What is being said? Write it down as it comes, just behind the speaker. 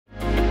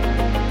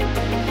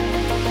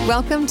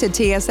Welcome to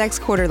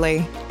TSX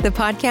Quarterly, the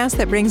podcast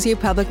that brings you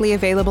publicly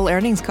available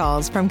earnings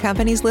calls from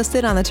companies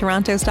listed on the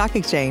Toronto Stock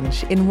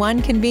Exchange in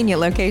one convenient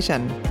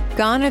location.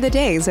 Gone are the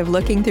days of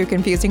looking through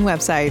confusing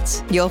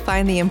websites. You'll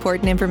find the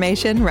important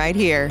information right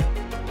here.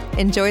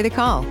 Enjoy the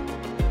call.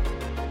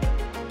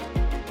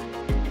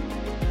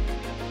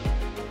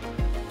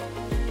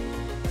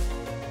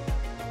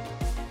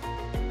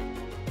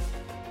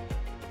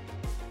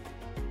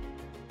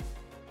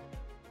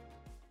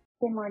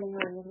 Good morning,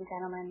 ladies and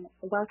gentlemen.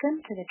 Welcome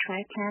to the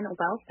Trican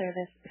Well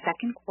Service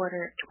Second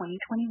Quarter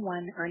 2021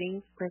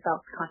 Earnings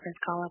Results Conference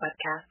Call and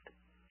Webcast.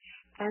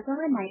 As a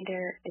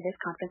reminder, this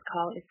conference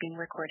call is being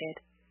recorded.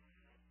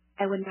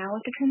 I would now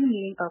like to turn the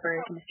meeting over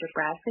to Mr.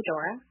 Brad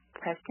Fedora,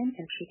 President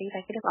and Chief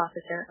Executive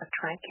Officer of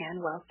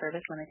Trican Well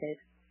Service Limited.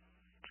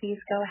 Please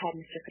go ahead,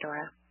 Mr.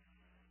 Fedora.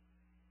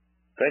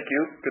 Thank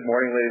you. Good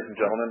morning, ladies and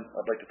gentlemen.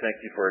 I'd like to thank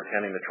you for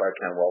attending the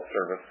Trican Well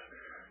Service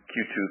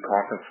Q2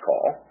 conference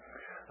call.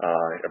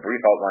 A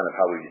brief outline of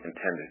how we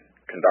intend to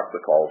conduct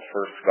the calls.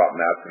 First, Scott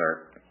Madsen,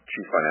 our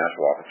Chief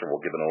Financial Officer, will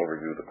give an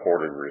overview of the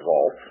quarterly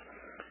results,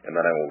 and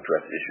then I will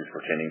address issues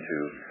pertaining to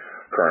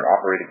current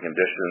operating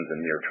conditions and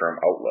near-term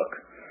outlook,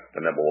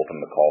 and then we'll open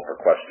the call for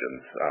questions.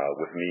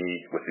 With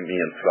me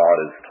and Scott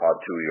is Todd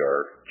Toohey, our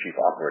Chief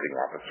Operating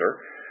Officer,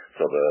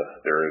 so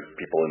there is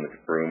people in the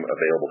room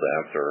available to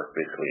answer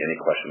basically any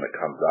question that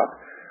comes up.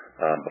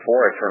 Before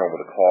I turn over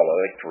the call,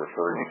 I'd like to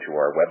refer you to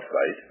our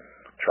website,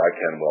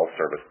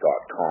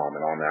 tricanwellservice.com,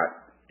 and on that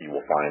you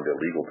will find a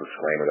legal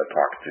disclaimer that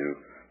talks to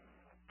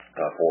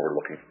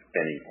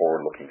any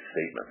forward-looking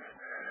statements.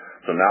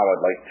 So now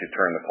I'd like to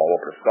turn the call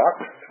over to Scott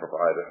to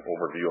provide an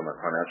overview on the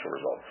financial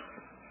results.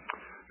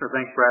 Sure,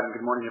 thanks, Brad, and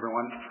good morning,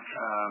 everyone.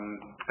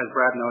 As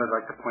Brad noted,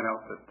 I'd like to point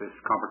out that this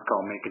conference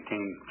call may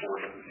contain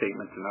forward-looking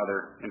statements and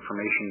other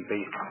information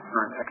based on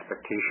current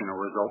expectation or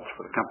results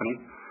for the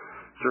company.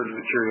 Certain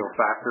material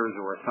factors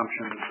or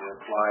assumptions were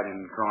applied in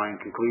drawing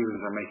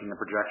conclusions or making a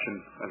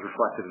projection as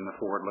reflected in the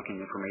forward-looking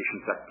information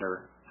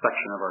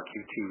section of our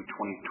Q2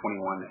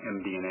 2021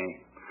 MD&A.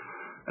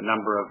 A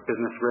number of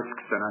business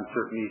risks and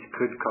uncertainties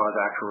could cause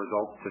actual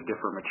results to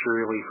differ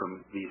materially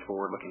from these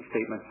forward-looking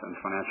statements and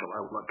financial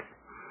outlook.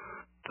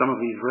 Some of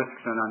these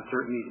risks and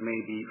uncertainties may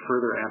be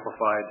further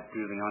amplified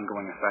due to the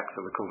ongoing effects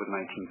of the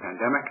COVID-19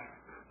 pandemic,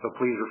 so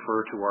please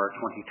refer to our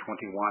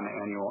 2021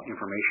 Annual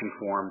Information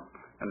Form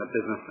and the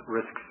Business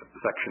Risks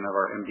section of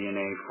our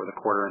MD&A for the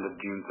quarter ended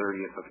June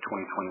 30th of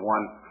 2021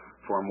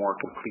 for a more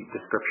complete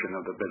description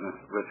of the business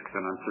risks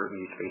and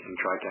uncertainties facing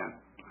Trican.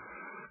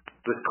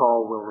 This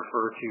call will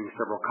refer to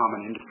several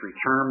common industry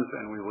terms,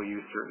 and we will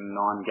use certain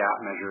non-GAAP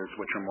measures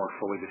which are more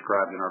fully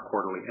described in our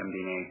quarterly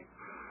MD&A.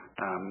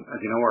 As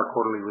you know, our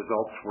quarterly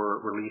results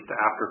were released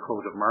after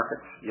close of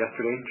markets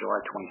yesterday,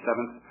 July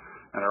 27th,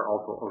 and are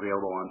also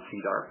available on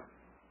SEDAR.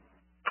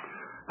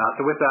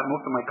 So with that,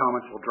 most of my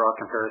comments will draw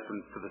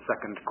comparisons to the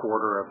second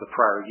quarter of the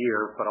prior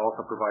year, but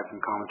also provide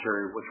some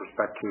commentary with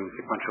respect to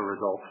sequential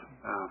results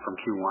from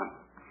Q1.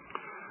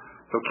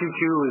 So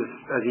Q2 is,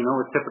 as you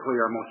know, is typically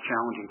our most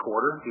challenging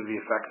quarter due to the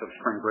effects of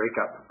spring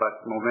breakup,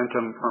 but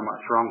momentum from a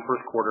strong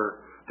first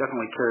quarter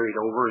definitely carried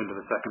over into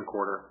the second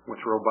quarter,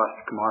 with robust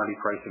commodity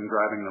pricing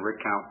driving the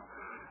rig count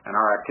and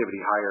our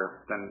activity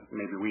higher than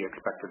maybe we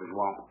expected as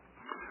well.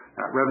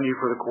 Revenue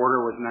for the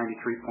quarter was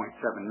 $93.7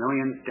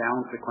 million, down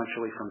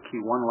sequentially from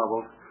Q1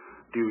 levels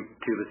due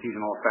to the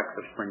seasonal effects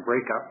of spring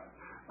breakup,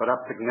 but up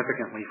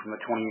significantly from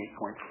the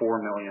 $28.4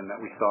 million that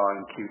we saw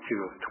in Q2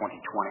 of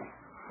 2020.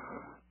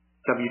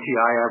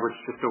 WTI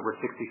averaged just over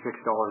 $66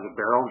 a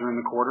barrel during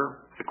the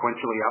quarter,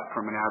 sequentially up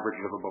from an average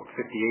of about $58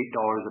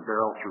 a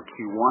barrel through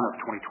Q1 of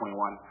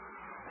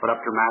 2021, but up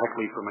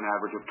dramatically from an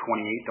average of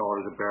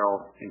 $28 a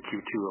barrel in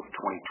Q2 of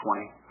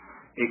 2020.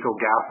 AECO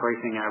gas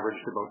pricing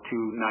averaged about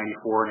 $2.94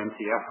 an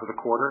MCF for the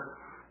quarter,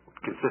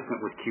 consistent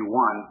with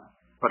Q1,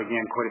 but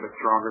again quite a bit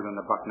stronger than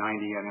the $1.90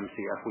 an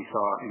MCF we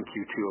saw in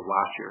Q2 of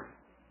last year.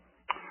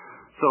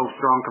 So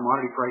strong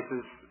commodity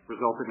prices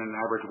resulted in an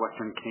average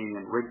Western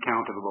Canadian rig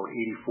count of about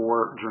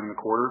 84 during the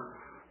quarter,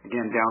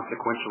 again down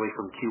sequentially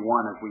from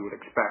Q1 as we would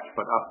expect,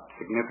 but up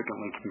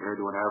significantly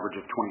compared to an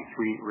average of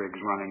 23 rigs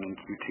running in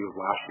Q2 of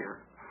last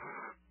year.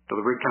 So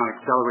the rig count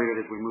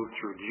accelerated as we moved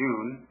through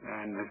June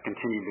and has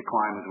continued to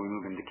climb as we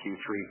move into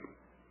Q3.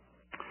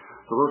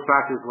 So those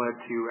factors led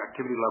to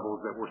activity levels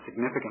that were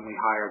significantly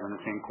higher than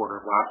the same quarter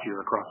of last year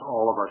across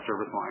all of our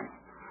service lines.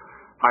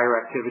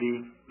 Higher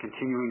activity,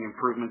 continuing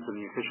improvements in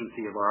the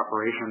efficiency of our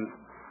operations,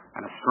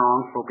 and a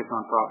strong focus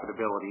on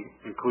profitability,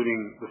 including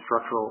the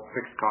structural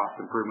fixed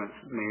cost improvements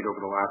made over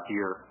the last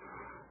year,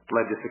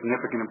 led to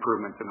significant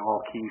improvements in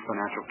all key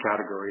financial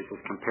categories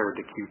as compared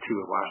to Q2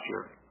 of last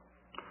year.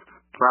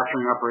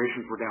 Fracturing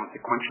operations were down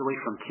sequentially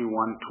from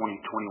Q1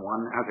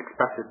 2021 as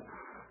expected,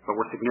 but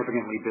were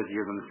significantly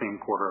busier than the same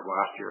quarter of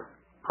last year.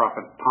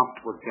 Proppant pumped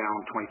was down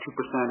 22%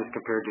 as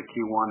compared to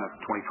Q1 of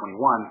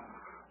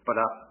 2021, but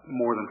up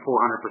more than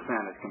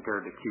 400% as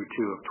compared to Q2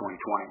 of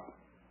 2020.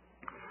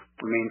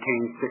 We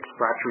maintained 6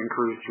 fracturing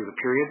crews through the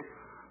period,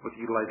 with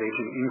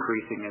utilization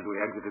increasing as we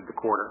exited the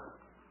quarter.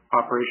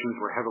 Operations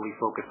were heavily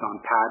focused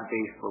on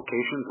pad-based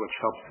locations, which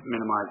helps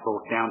minimize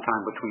both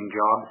downtime between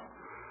jobs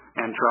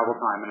and travel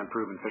time and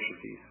improve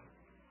efficiencies.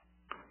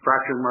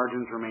 Fracturing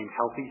margins remained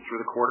healthy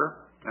through the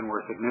quarter and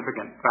were a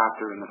significant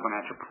factor in the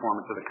financial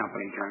performance of the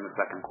company during the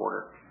second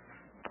quarter.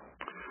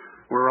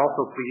 We're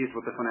also pleased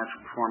with the financial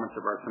performance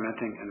of our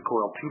cementing and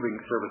coiled tubing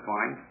service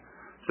lines.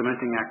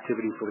 Cementing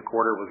activity for the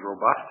quarter was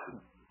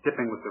robust,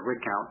 dipping with the rig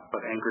count,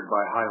 but anchored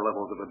by high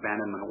levels of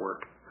abandonment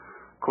work.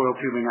 Coiled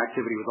tubing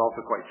activity was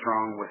also quite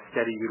strong, with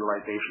steady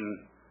utilization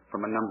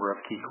from a number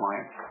of key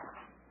clients.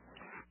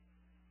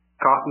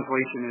 Cost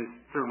inflation is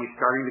certainly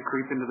starting to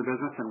creep into the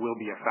business and will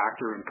be a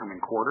factor in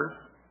coming quarters.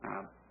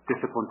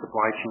 Disciplined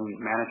supply chain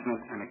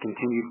management and a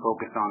continued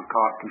focus on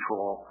cost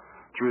control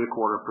through the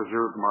quarter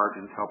preserved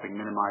margins, helping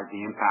minimize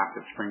the impact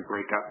of spring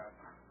breakup,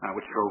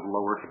 which drove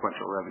lower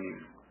sequential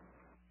revenues.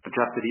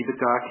 Adjusted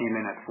EBITDA came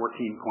in at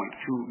 14.2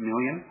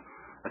 million,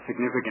 a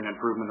significant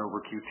improvement over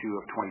Q2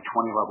 of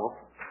 2020 levels.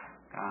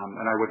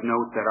 And I would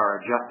note that our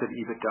adjusted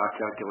EBITDA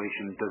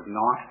calculation does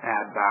not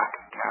add back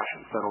cash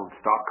and settled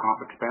stock comp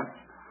expense,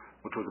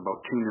 which was about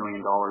 $2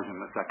 million in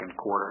the second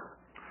quarter.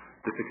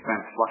 This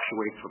expense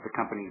fluctuates with the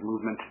company's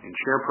movement in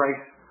share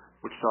price,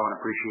 which saw an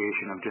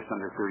appreciation of just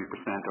under 30%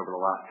 over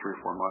the last 3 or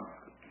 4 months.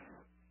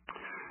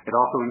 It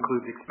also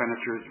includes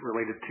expenditures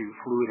related to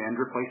fluid end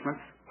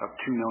replacements of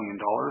 $2 million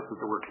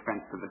that were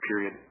expensed in the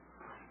period.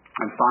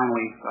 And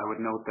finally, I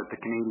would note that the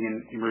Canadian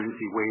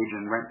Emergency Wage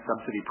and Rent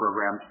Subsidy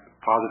programs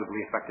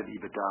positively affected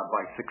EBITDA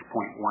by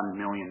 $6.1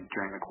 million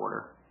during the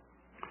quarter.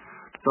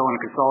 So on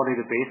a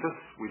consolidated basis,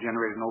 we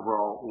generated an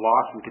overall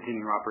loss from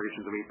continuing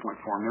operations of $8.4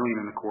 million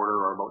in the quarter,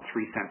 or about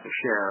 3 cents a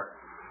share.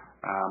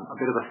 A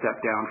bit of a step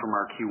down from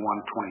our Q1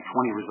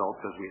 2020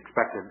 results as we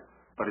expected,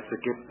 but it's a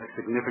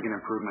significant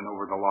improvement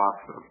over the loss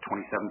of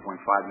 $27.5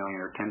 million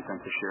or 10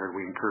 cents a share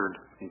we incurred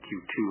in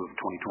Q2 of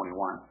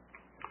 2021.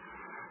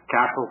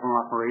 Cash flow from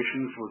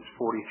operations was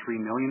 $43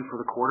 million for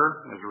the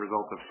quarter as a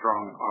result of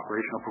strong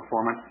operational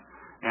performance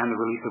and the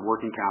release of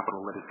working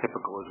capital that is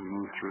typical as we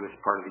move through this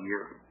part of the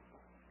year.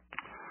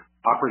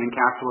 Operating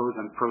cash flows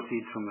and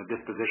proceeds from the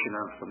disposition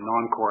of some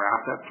non-core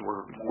assets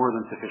were more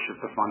than sufficient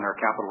to fund our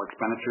capital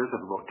expenditures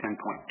of about $10.2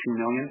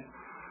 million,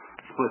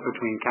 split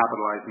between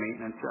capitalized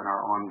maintenance and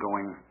our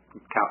ongoing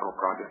capital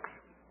projects.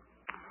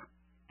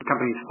 The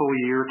company's full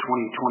year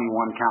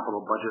 2021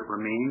 capital budget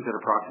remains at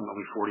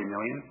approximately $40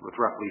 million, with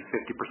roughly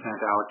 50%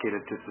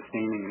 allocated to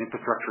sustaining and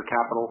infrastructure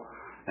capital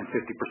and 50%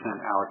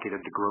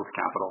 allocated to growth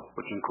capital,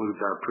 which includes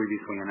our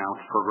previously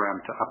announced program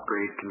to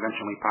upgrade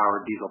conventionally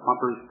powered diesel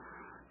pumpers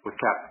with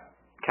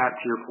Cat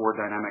Tier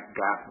 4 dynamic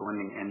gas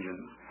blending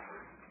engines.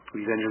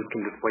 These engines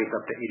can displace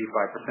up to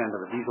 85% of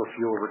the diesel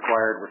fuel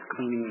required with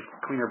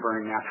cleaner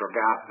burning natural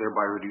gas,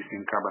 thereby reducing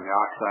carbon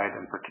dioxide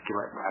and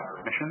particulate matter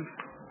emissions.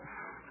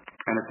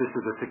 And this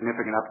is a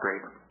significant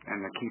upgrade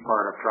and a key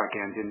part of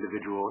Trican's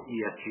individual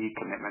ESG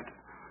commitment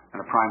and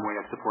a prime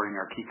way of supporting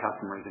our key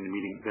customers in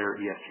meeting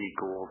their ESG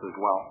goals as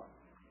well.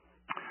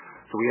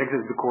 So we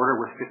exited the quarter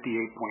with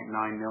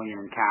 $58.9 million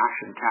in cash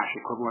and cash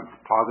equivalents,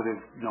 positive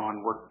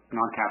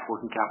non-cash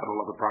working capital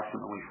of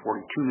approximately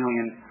 $42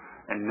 million,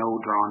 and no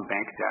drawn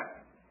bank debt.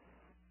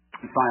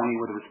 And finally,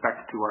 with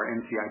respect to our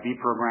NCIB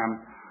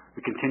program,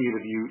 we continue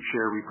to view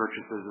share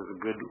repurchases as a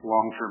good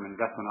long-term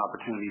investment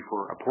opportunity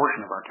for a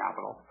portion of our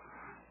capital.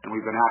 And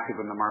we've been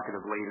active in the market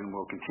of late and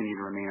will continue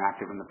to remain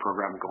active in the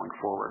program going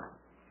forward.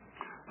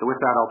 So with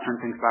that, I'll turn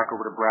things back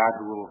over to Brad,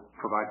 who will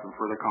provide some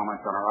further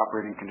comments on our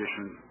operating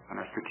conditions and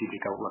our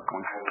strategic outlook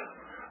going forward.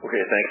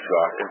 Okay, thanks,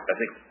 Scott. I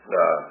think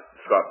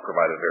Scott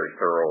provided a very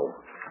thorough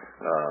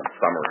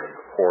summary of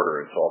the quarter,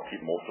 and so I'll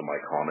keep most of my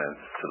comments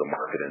to the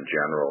market in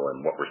general and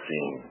what we're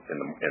seeing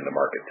in the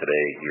market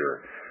today here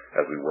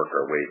as we work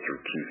our way through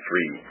Q3.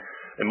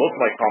 And most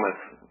of my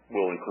comments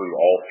will include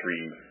all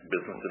 3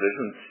 business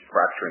divisions.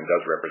 Fracturing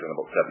does represent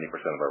about 70%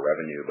 of our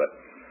revenue, but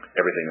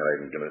everything that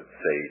I'm going to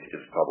say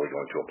is probably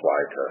going to apply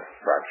to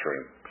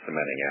fracturing,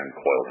 cementing, and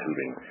coiled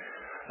tubing,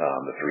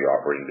 the 3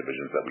 operating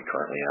divisions that we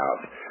currently have.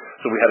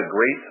 So we had a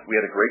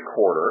great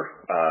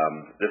quarter.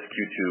 This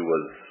Q2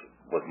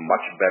 was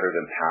much better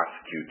than past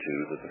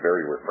Q2s. It's a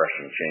very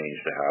refreshing change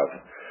to have,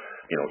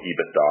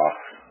 EBITDA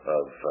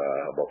of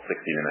about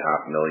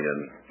 $16.5 million,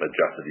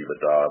 adjusted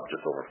EBITDA of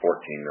just over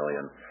 $14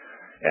 million,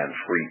 and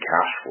free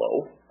cash flow.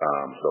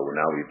 So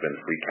now we've been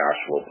free cash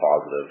flow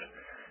positive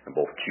in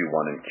both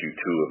Q1 and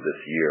Q2 of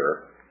this year.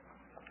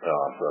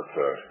 So that's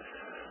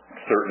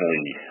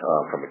certainly,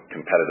 from a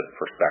competitive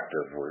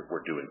perspective,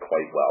 we're doing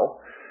quite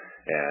well.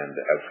 And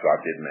as Scott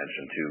did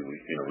mention too,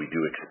 we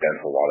do expense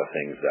a lot of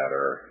things that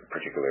are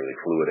particularly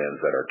fluid ends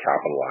that are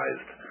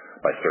capitalized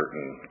by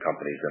certain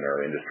companies in our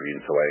industry.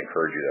 And so I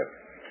encourage you to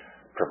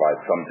provide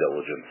some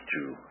diligence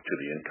to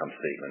the income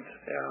statement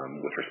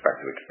with respect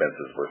to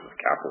expenses versus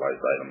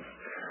capitalized items.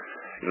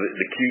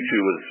 The Q2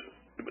 was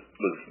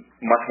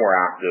much more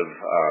active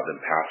than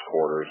past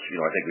quarters.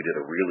 I think we did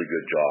a really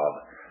good job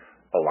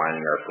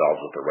aligning ourselves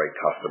with the right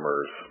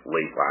customers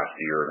late last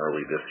year and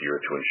early this year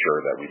to ensure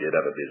that we did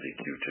have a busy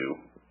Q2.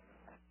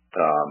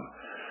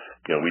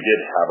 We did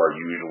have our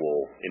usual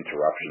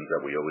interruptions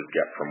that we always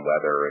get from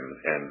weather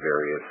and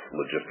various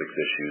logistics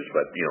issues,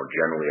 but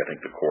generally I think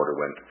the quarter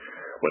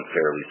went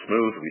fairly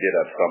smooth. We did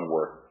have some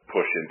work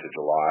push into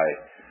July,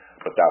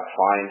 but that's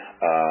fine.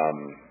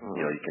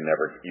 You can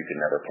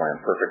never plan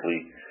perfectly.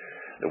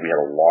 We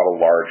had a lot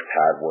of large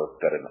pad work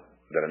that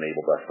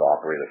enabled us to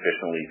operate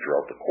efficiently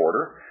throughout the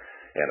quarter.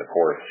 And of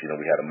course,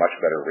 we had a much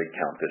better rig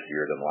count this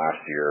year than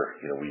last year.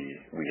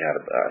 We had,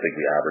 I think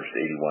we averaged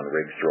 81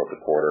 rigs throughout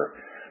the quarter,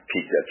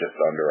 peaked at just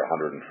under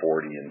 140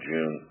 in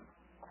June.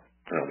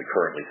 We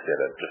currently sit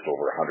at just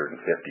over 150,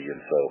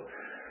 and so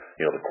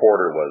the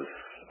quarter was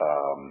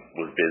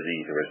busy.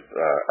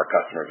 Our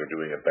customers are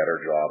doing a better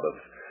job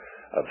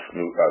of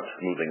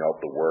smoothing out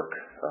the work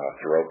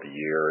throughout the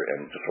year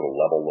and just sort of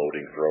level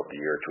loading throughout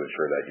the year to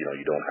ensure that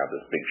you don't have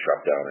this big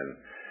shutdown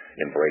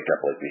in breakup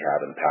like we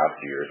have in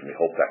past years, and we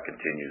hope that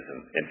continues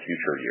in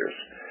future years.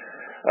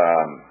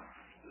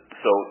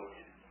 So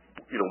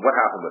what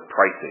happened with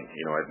pricing?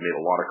 I've made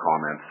a lot of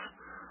comments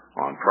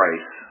on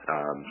price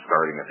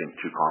starting I think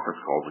 2 conference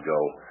calls ago.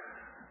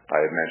 I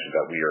had mentioned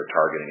that we are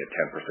targeting a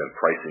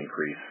 10% price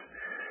increase,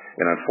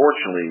 and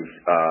unfortunately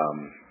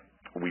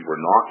we were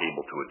not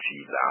able to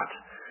achieve that.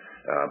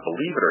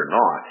 Believe it or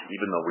not,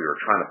 even though we were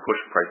trying to push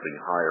pricing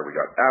higher, we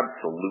got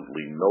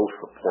absolutely no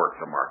support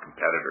from our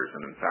competitors,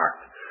 and in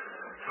fact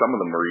some of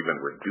them are even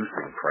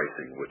reducing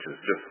pricing, which is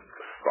just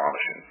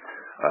astonishing.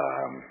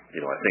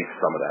 I think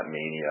some of that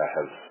mania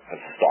has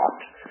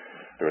stopped.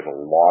 There's a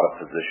lot of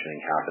positioning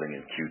happening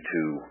in Q2,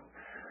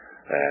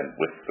 and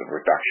with the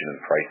reduction in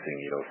pricing,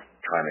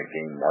 trying to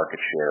gain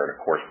market share, and of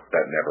course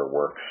that never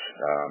works.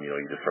 You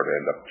just sort of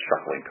end up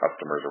shuffling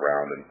customers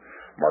around, and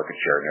market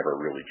share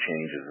never really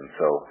changes. And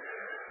so,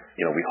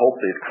 we hope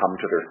they've come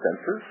to their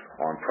senses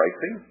on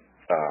pricing.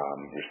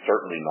 We're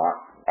certainly not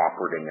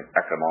operating at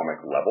economic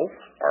levels,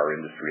 our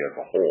industry as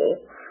a whole.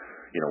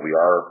 We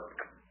are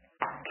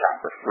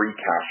free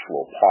cash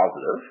flow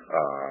positive,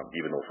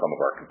 even though some of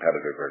our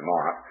competitors are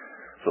not.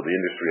 So the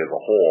industry as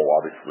a whole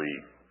obviously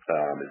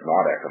is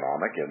not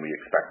economic, and we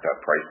expect that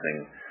pricing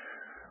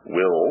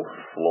will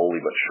slowly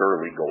but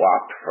surely go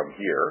up from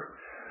here.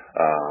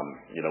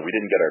 We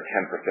didn't get our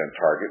 10%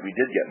 target. We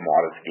did get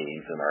modest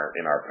gains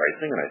in our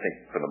pricing, and I think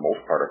for the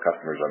most part our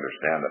customers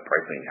understand that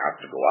pricing has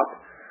to go up.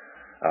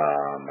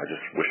 I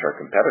just wish our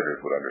competitors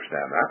would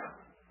understand that.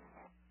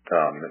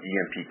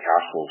 E&P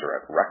cash flows are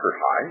at record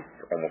high,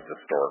 almost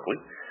historically.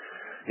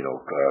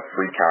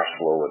 Free cash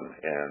flow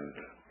and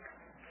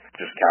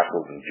just cash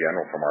flows in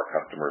general from our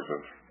customers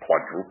have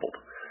quadrupled.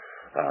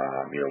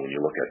 When you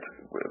look at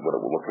what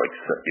it would look like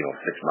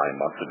 6-9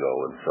 months ago,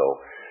 and so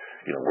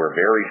we're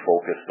very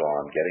focused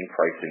on getting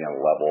pricing at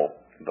a level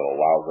that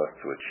allows us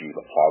to achieve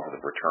a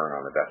positive return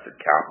on invested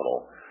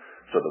capital,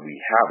 so that we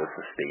have a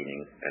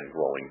sustaining and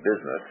growing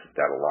business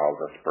that allows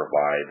us to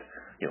provide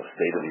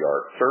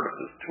state-of-the-art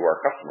services to our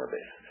customer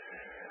base.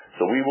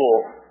 So we will,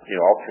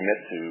 I'll commit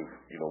to,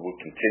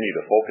 we'll continue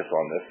to focus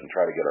on this and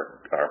try to get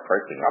our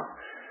pricing up,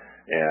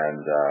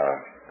 and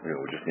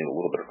we just need a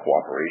little bit of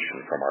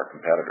cooperation from our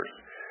competitors.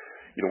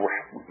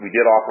 We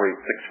did operate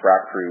 6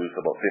 frac crews,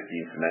 about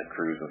 15 cement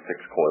crews, and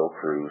 6 coil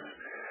crews,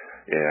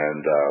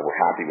 and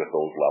we're happy with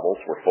those levels.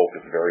 We're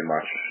focused very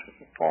much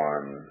on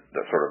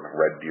the sort of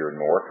Red Deer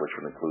North, which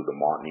would include the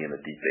Montney and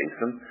the Deep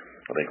Basin.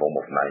 I think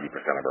almost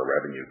 90% of our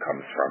revenue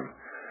comes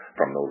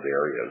from those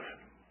areas.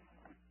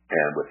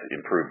 And with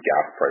improved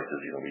gas prices,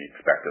 we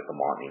expect that the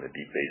Montney and the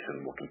Deep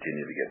Basin will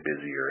continue to get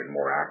busier and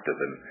more active,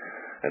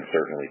 and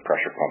certainly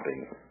pressure pumping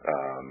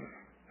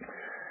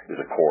is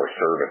a core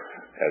service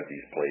as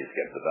these plays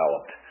get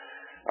developed.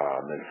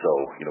 And so,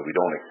 we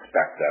don't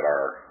expect that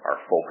our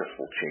focus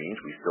will change.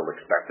 We still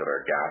expect that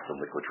our gas and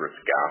liquid-rich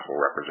gas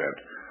will represent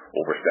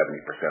over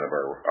 70% of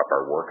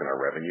our work and our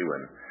revenue.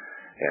 And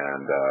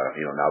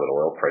now that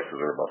oil prices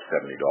are above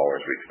 $70,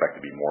 we expect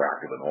to be more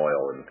active in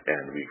oil,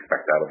 and we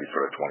expect that'll be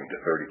sort of 20 to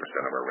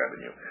 30% of our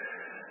revenue.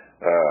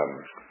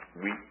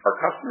 Our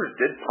customers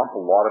did pump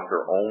a lot of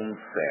their own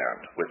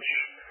sand, which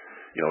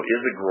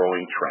is a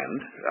growing trend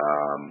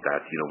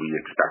that we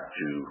expect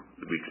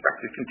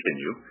to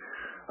continue,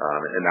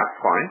 and that's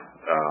fine.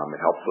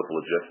 It helps with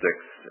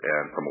logistics,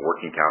 and from a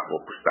working capital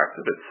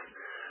perspective,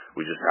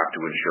 we just have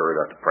to ensure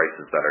that the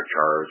prices that are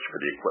charged for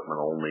the equipment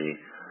only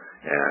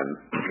and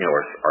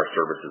our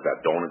services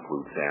that don't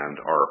include sand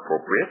are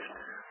appropriate.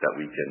 That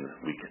we can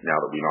now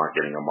that we're not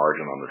getting a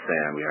margin on the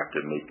sand, we have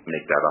to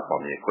make that up on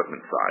the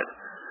equipment side.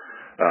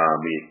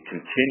 We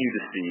continue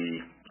to see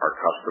our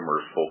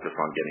customers focus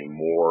on getting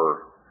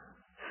more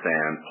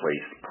sand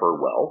placed per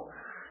well,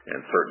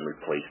 and certainly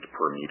placed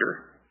per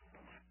meter.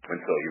 And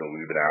so,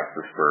 we've been asked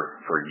this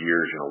for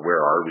years, where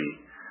are we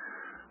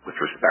with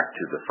respect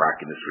to the frac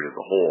industry as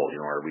a whole?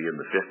 Are we in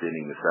the 5th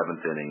inning, the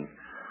 7th inning?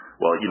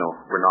 Well,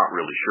 we're not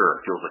really sure.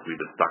 It feels like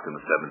we've been stuck in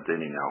the 7th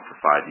inning now for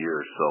 5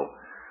 years. So,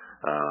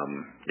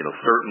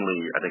 certainly,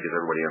 I think as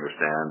everybody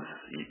understands,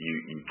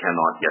 you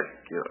cannot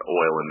get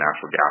oil and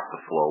natural gas to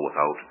flow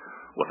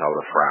without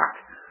a frac.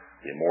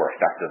 The more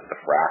effective the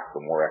frac,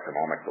 the more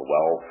economic the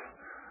wells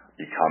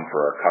become for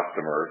our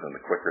customers, and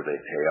the quicker they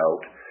pay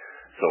out.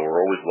 So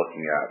we're always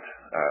looking at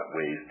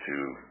ways to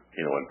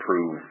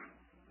improve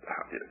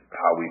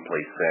how we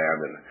place sand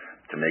and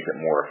to make it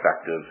more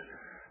effective,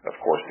 of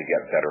course, to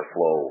get better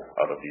flow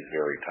out of these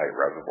very tight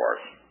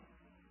reservoirs.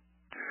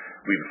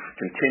 We've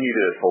continued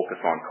to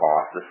focus on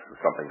cost. This is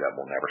something that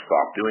we'll never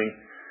stop doing.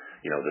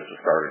 This was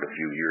started a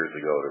few years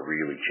ago to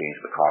really change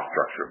the cost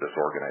structure of this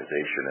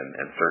organization,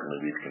 and certainly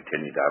we've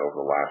continued that over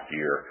the last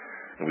year,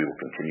 and we will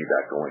continue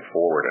that going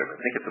forward. And I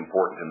think it's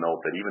important to note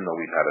that even though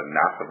we've had a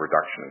massive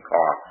reduction in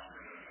costs,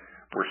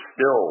 we're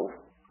still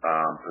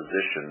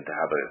positioned to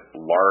have a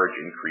large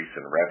increase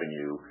in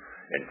revenue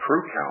and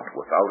crew count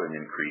without an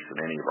increase in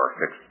any of our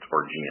fixed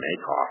or G&A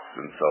costs.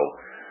 And so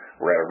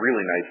we're at a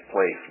really nice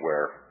place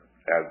where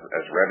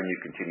as revenue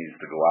continues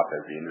to go up,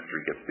 as the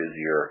industry gets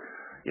busier,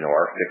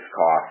 our fixed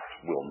costs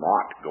will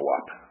not go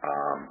up.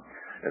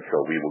 And so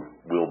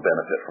we'll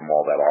benefit from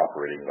all that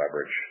operating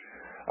leverage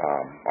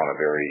on a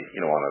very,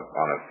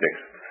 on a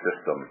fixed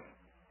system.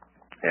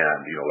 And,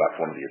 that's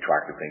one of the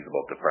attractive things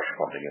about the pressure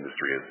pumping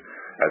industry is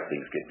as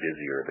things get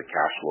busier, the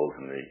cash flows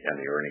and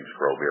the earnings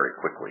grow very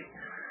quickly.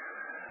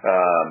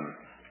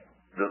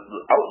 The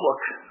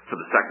outlook for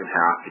the second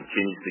half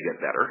continues to get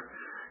better.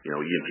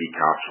 E&P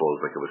cash flows,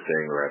 like I was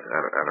saying, are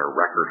at our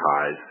record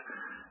highs.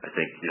 I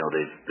think,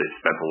 they've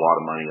spent a lot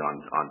of money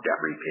on debt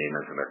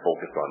repayments, and they're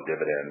focused on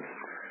dividends,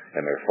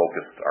 and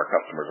our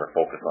customers are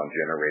focused on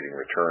generating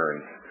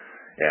returns.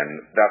 And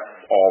that's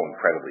all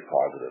incredibly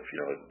positive.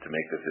 To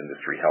make this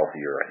industry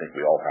healthier, I think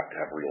we all have to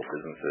have real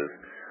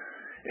businesses.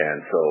 And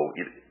so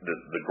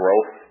the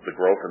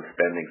growth in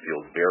spending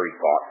feels very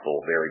thoughtful,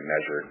 very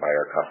measured by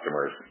our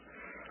customers.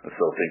 And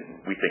so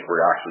we think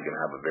we're actually going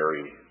to have a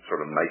very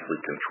sort of nicely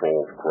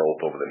controlled growth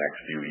over the next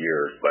few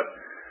years, but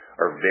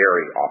are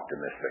very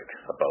optimistic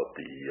about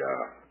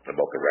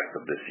the rest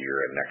of this year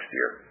and next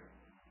year.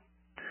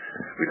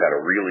 We've had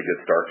a really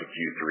good start to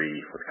Q3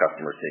 with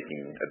customers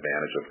taking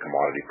advantage of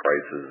commodity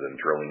prices and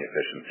drilling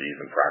efficiencies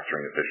and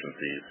fracturing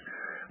efficiencies.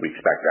 We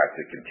expect that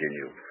to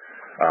continue.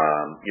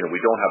 We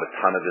don't have a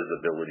ton of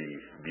visibility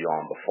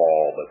beyond the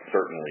fall, but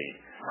certainly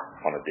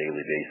on a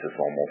daily basis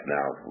almost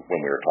now, when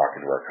we were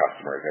talking to our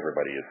customers,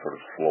 everybody is sort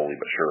of slowly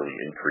but surely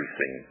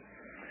increasing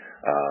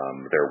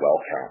their well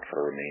count for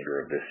the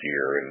remainder of this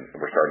year, and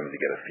we're starting to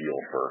get a feel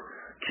for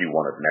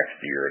Q1 of next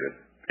year.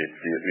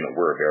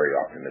 We're very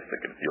optimistic.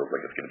 It feels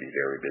like it's going to be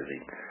very busy.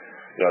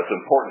 It's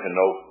important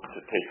to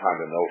take time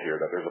to note here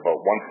that there's about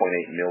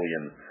 1.8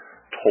 million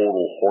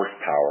total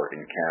horsepower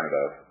in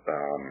Canada,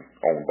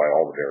 owned by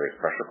all the various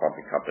pressure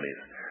pumping companies.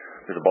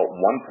 There's about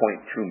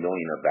 1.2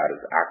 million of that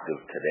is active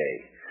today.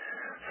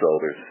 So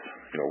there's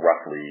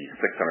roughly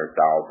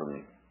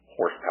 600,000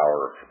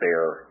 horsepower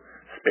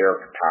spare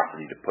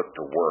capacity to put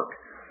to work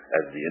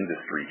as the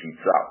industry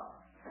heats up.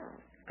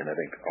 And I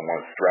think I want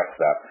to stress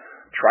that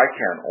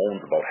Trican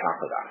owns about half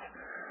of that.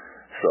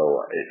 So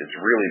it's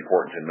really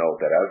important to note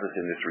that as this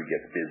industry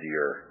gets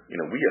busier,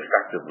 we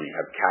effectively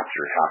have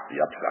captured half the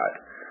upside.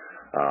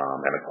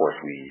 And of course,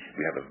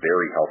 we have a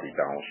very healthy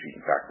balance sheet.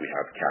 In fact, we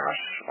have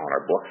cash on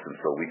our books, and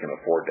so we can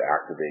afford to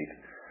activate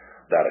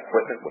that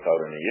equipment without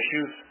any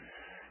issues,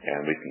 and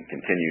we can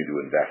continue to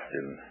invest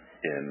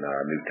in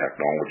new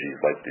technologies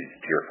like these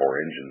Tier 4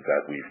 engines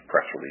that we've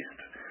press released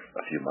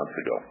a few months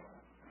ago.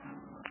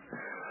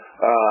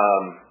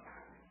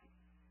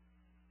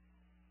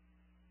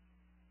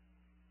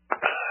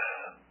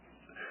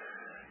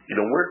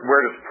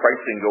 Where does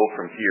pricing go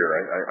from here?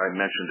 I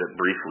mentioned it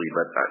briefly,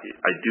 but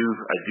I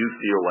do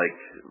feel like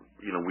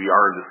we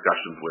are in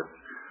discussions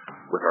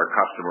with our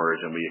customers,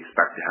 and we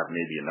expect to have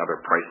maybe another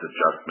price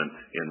adjustment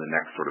in the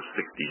next sort of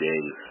 60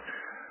 days.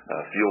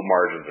 Fuel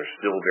margins are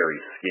still very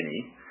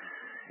skinny,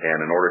 and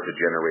in order to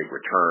generate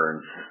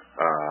returns,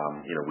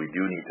 we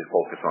do need to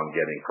focus on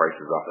getting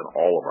prices up in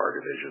all of our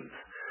divisions.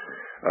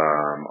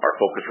 Our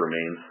focus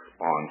remains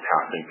on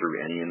passing through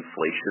any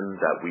inflation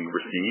that we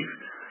receive.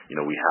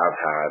 We have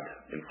had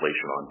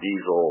inflation on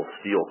diesel,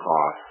 steel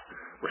costs.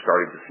 We're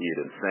starting to see it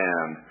in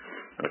sand.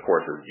 And of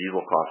course, as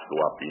diesel costs go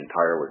up, the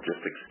entire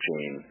logistics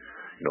chain,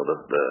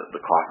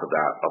 the cost of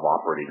that, of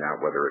operating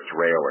that, whether it's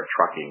rail or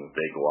trucking,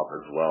 they go up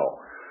as well.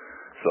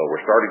 So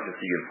we're starting to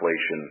see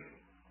inflation.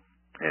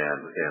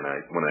 And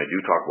when I do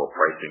talk about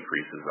price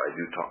increases,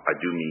 I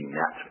do mean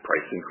net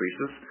price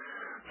increases.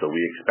 So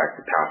we expect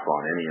to pass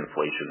on any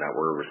inflation that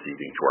we're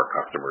receiving to our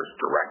customers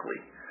directly.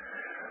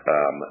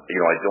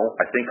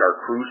 I think our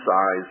crew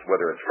size,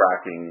 whether it's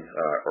fracking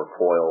or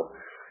coil,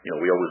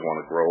 we always want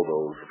to grow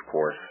those, of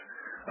course,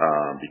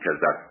 because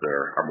that's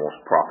our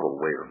most profitable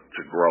way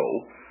to grow.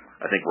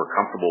 I think we're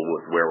comfortable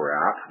with where we're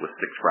at with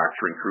 6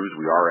 fracturing crews.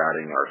 We are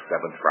adding our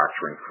 7th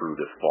fracturing crew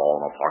this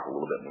fall, and I'll talk a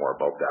little bit more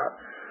about that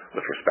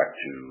with respect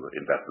to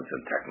investments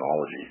in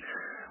technology.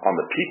 On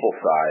the people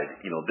side,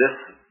 this,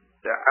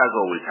 as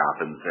always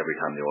happens every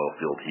time the oil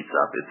field heats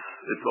up,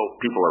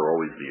 people are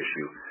always the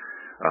issue.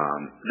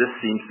 This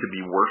seems to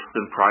be worse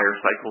than prior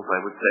cycles, I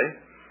would say,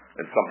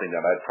 and something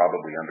that I'd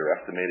probably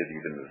underestimated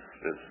even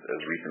as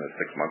recent as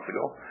 6 months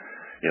ago.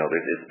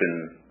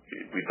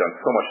 We've done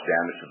so much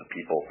damage to the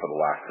people for the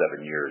last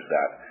 7 years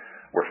that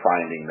we're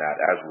finding that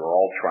as we're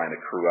all trying to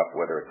crew up,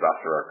 whether it's us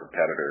or our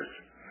competitors,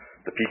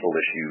 the people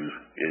issue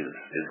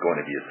is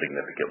going to be a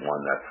significant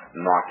one that's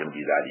not going to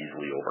be that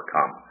easily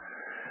overcome.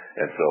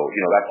 And so,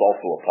 that's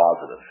also a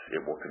positive.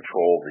 It will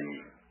control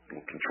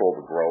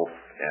the growth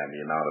and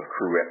the amount of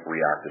crew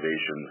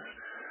reactivations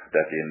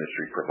that the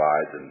industry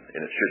provides,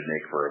 and it should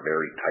make for a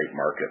very tight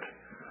market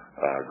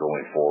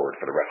going forward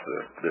for the rest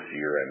of this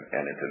year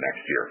and into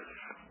next year.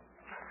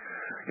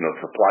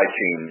 Supply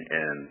chain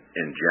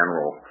in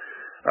general,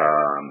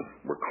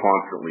 we're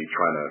constantly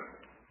trying to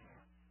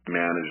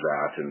manage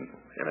that, and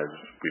as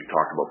we've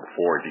talked about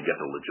before, if you get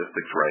the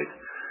logistics right,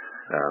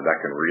 that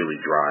can really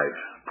drive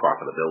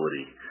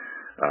profitability.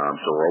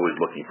 So we're always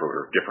looking for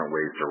different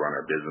ways to run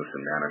our business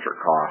and manage our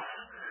costs.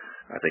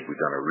 I think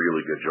we've done a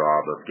really good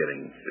job of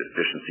getting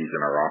efficiencies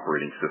in our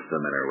operating system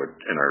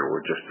and our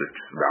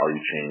logistics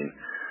value chain.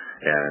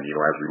 And,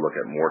 as we look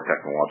at more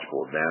technological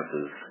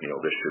advances,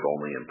 this should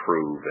only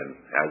improve. And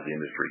as the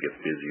industry gets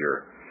busier,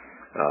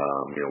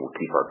 we'll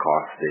keep our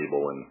costs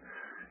stable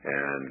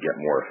and get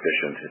more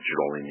efficient. It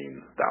should only mean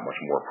that much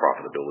more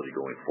profitability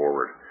going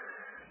forward.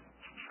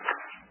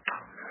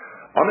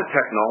 On the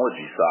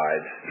technology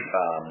side,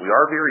 we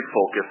are very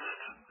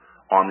focused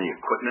on the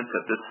equipment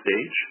at this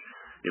stage.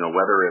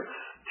 Whether it's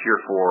Tier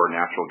 4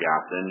 natural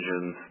gas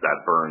engines that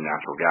burn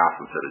natural gas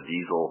instead of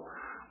diesel,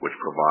 which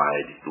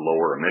provide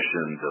lower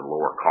emissions and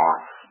lower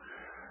costs,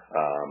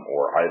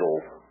 or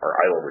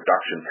idle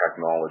reduction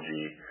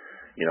technology.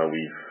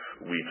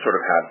 We've sort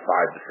of had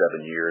 5 to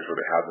 7 years where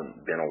there hasn't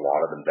been a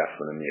lot of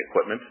investment in the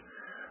equipment,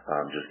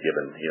 just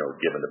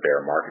given the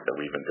bear market that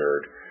we've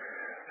endured.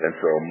 And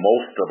so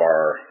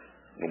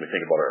when we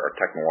think about our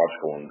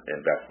technological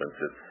investments,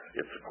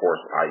 it's of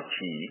course IT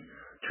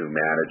to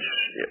manage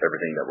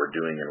everything that we're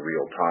doing in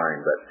real time,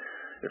 but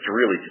it's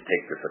really to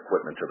take this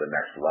equipment to the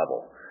next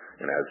level.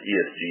 And as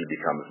ESG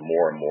becomes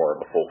more and more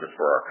of a focus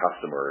for our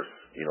customers,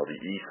 the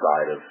E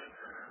side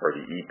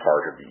the E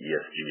part of the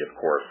ESG, of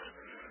course,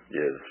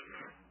 is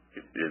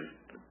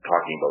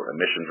talking about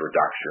emissions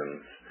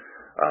reductions,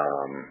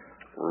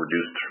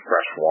 reduced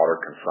fresh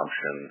water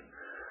consumption,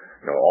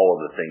 all of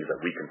the things that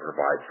we can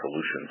provide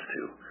solutions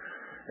to.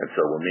 And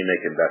so when we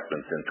make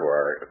investments into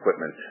our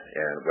equipment,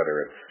 and whether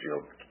it's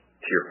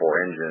Tier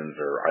 4 engines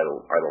or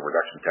idle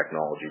reduction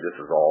technology, this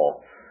is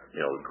all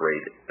a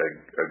great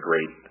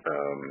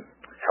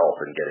help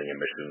in getting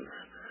emissions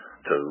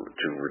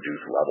to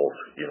reduce levels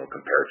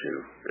compared to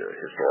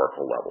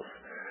historical levels.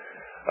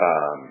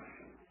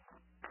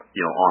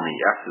 On the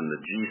S and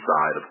the G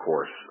side, of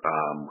course,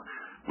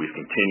 we've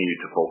continued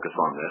to focus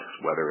on this,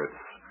 whether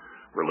it's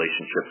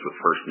relationships with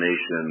First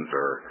Nations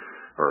or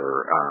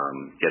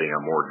getting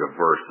a more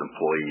diverse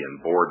employee and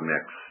board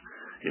mix.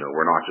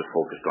 We're not just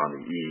focused on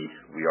the E.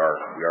 We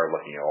are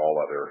looking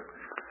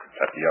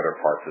at the other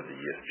parts of the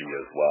ESG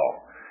as well.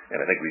 And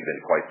I think we've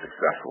been quite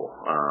successful.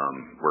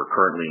 We're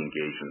currently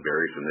engaged in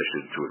various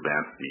initiatives to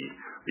advance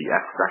the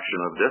S section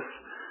of this,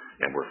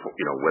 and we're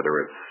whether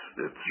it's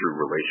through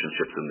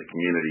relationships in the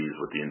communities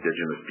with the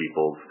Indigenous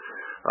peoples,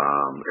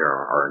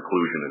 our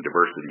inclusion and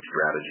diversity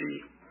strategy.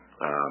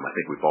 I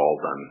think we've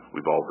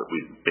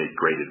made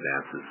great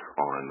advances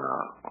on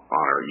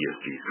our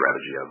ESG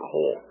strategy as a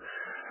whole.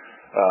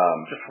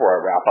 Just before I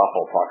wrap up,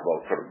 I'll talk about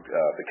sort of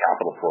the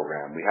capital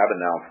program. We have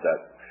announced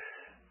that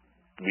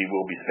we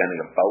will be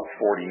spending about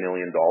 $40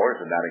 million,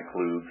 and that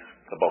includes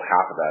about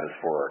half of that is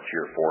for our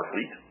Tier 4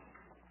 fleet,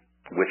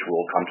 which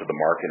will come to the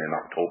market in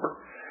October.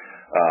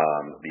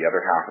 The other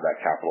half of that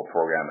capital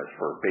program is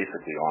for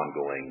basically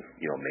ongoing,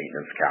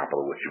 maintenance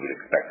capital, which you would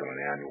expect on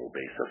an annual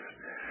basis.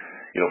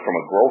 From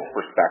a growth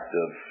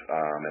perspective,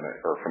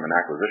 or from an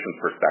acquisition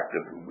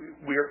perspective,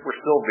 we're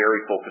still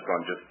very focused on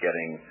just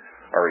getting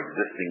our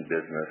existing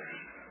business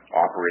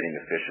operating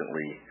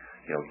efficiently,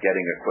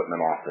 getting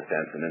equipment off the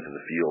fence and into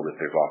the field if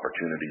there's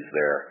opportunities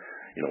there.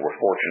 We're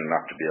fortunate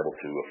enough to be able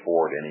to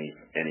afford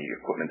any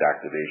equipment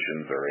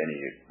activations or any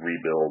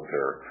rebuilds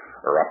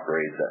or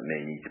upgrades that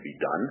may need to be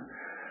done.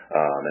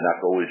 And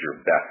that's always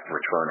your best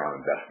return on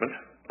investment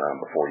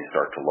before you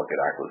start to look at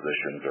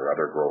acquisitions or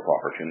other growth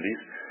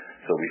opportunities.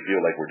 So we feel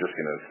like we're just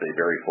going to stay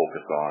very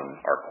focused on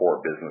our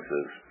core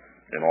businesses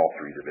in all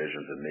three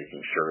divisions and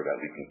making sure that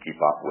we can keep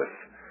up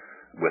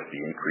with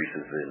the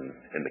increases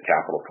in the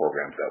capital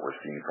programs that we're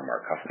seeing from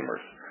our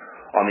customers.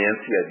 On the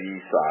NCIB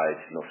side,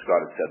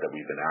 Scott had said that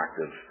we've been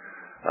active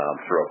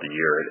throughout the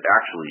year. It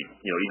actually,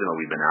 even though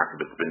we've been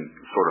active, it's been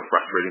sort of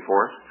frustrating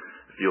for us.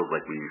 It feels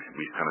like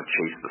we've kind of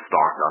chased the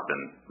stock up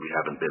and we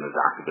haven't been as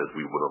active as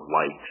we would have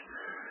liked.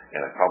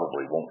 And it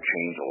probably won't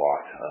change a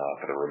lot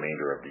for the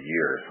remainder of the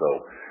year. So,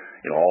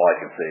 all I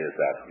can say is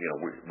that,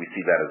 we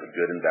see that as a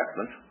good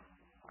investment,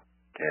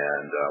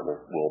 and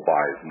we'll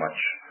buy as much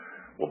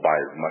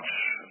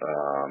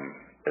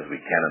as we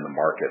can in the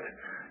market,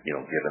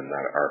 given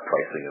that our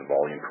pricing and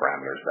volume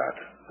parameters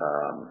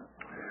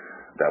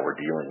that we're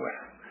dealing with.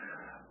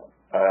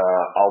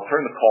 I'll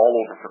turn the call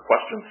over for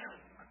questions.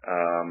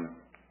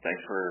 Thanks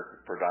for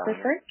dialing.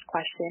 The first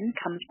question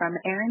comes from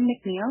Aaron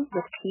McNeil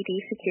with TD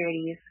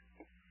Securities.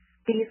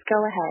 Please go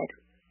ahead.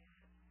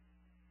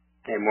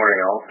 Hey, morning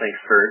all. Thanks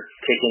for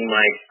taking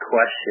my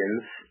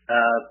questions.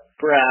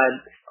 Brad,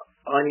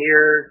 on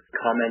your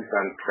comments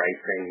on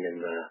pricing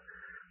and the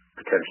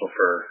potential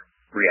for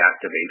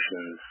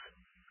reactivations,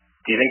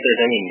 do you think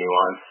there's any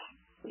nuance,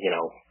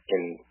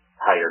 in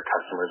how your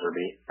customers or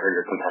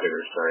your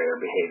competitors, are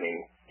behaving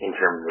in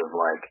terms of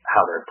like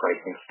how they're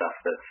pricing stuff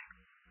that's,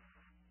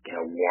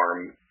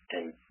 warm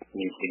and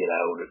needs to get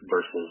out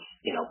versus,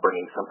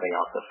 bringing something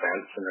off the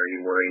fence? And are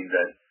you worried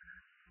that,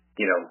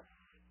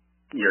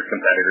 your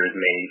competitors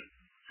may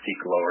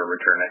seek lower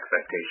return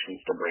expectations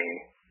to bring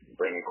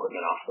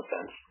equipment off the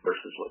fence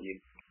versus what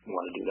you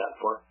want to do that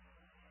for?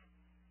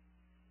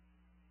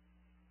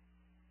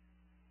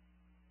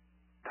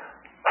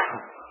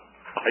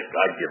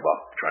 I'd give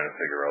up trying to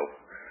figure out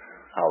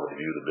how they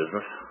view the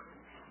business.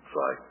 So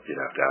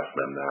you'd have to ask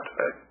them that.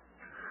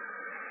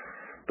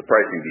 The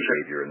pricing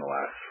behavior in the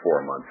last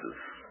 4 months is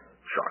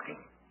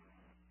shocking,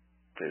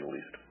 to say the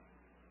least.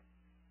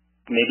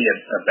 Maybe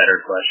a better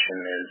question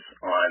is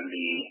on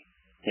the,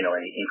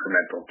 any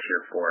incremental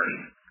Tier 4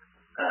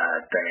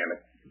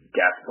 dynamic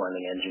gas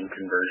blending engine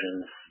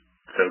conversions.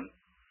 So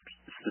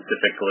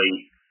specifically,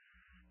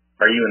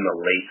 are you in the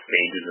late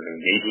stages of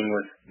engaging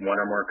with one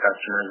or more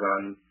customers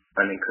on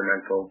an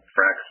incremental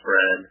frac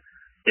spread?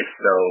 If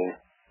so,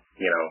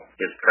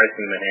 is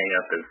pricing the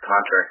hang-up? Is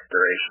contract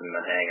duration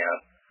the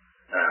hang-up?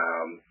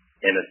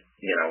 And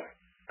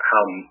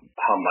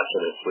how much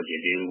of this would you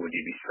do? Would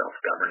you be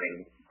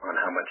self-governing on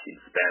how much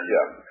you'd spend?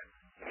 Yeah.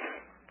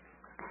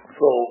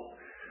 So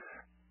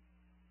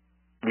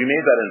we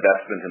made that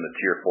investment in the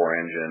Tier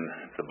 4 engine.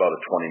 It's about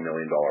a $20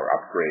 million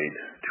upgrade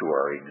to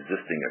our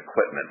existing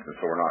equipment, and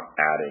so we're not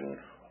adding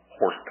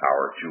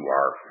horsepower to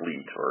our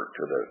fleet or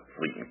to the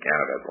fleet in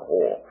Canada as a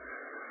whole.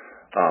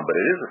 But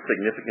it is a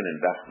significant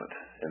investment,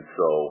 and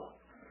so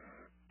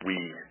we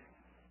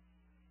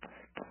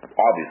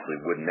obviously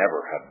would never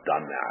have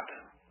done that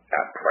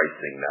at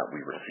pricing that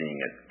we were seeing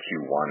at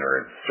Q1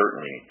 or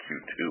certainly in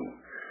Q2.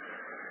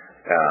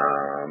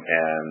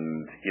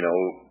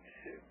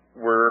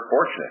 We're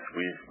fortunate.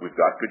 We've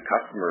got good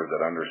customers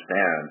that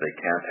understand they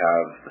can't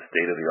have the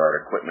state-of-the-art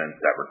equipment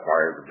that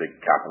requires a big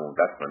capital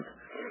investment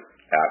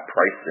at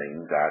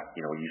pricing that,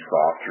 you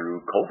saw through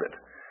COVID.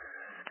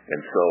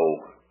 And so,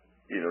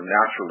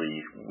 naturally,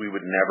 we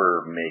would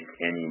never make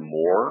any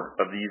more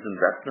of these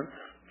investments.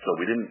 So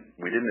we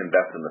didn't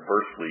invest in the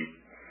first fleet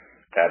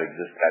at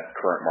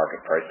current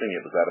market pricing.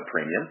 It was at a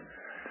premium,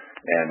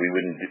 and we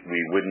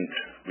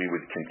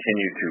would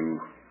continue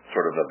to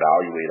sort of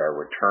evaluate our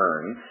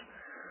returns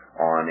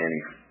on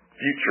any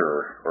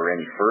future or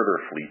any further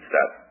fleets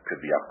that could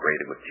be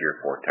upgraded with Tier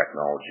 4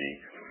 technology.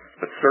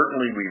 But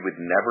certainly we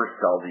would never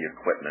sell the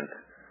equipment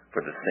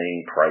for the same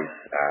price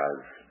as,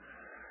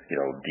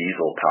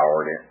 diesel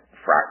powered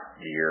frac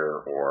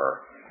gear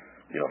or,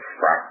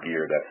 frac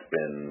gear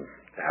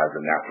has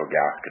a natural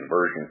gas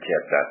conversion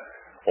kit that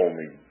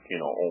only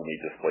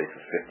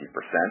displaces 50%.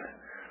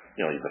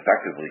 You've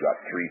effectively got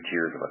 3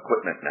 tiers of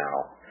equipment now,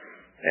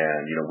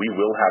 and we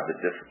will have the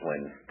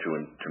discipline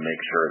to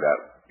make sure that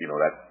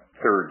that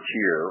third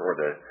tier or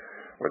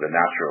the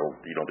natural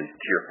these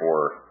Tier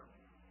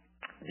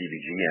 4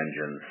 DBG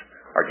engines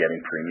are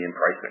getting premium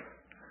pricing.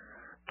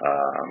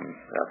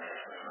 That's,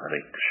 I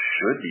think,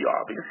 should be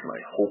obvious, and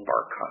I hope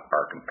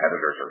our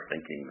competitors are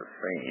thinking the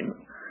same.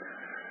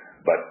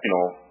 But to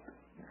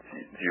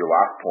your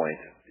last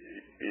point,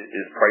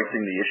 is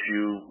pricing the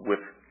issue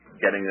with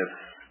getting this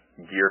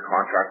gear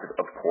contracted?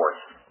 Of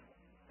course,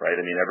 right?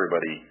 I mean,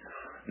 everybody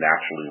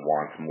naturally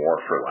wants more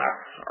for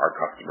less. Our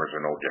customers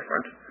are no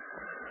different.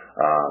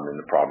 And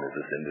the problem is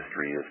this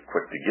industry is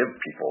quick to give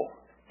people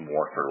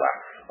more for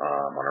less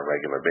on a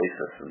regular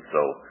basis. And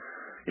so,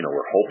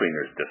 we're hoping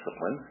there's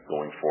discipline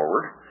going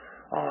forward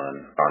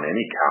on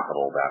any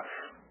capital that's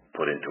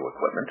put into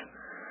equipment.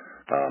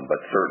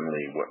 But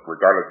certainly,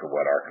 regardless of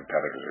what our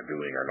competitors are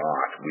doing or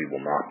not, we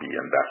will not be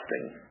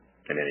investing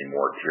in any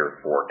more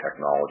Tier 4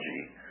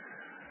 technology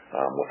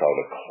without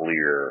a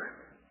clear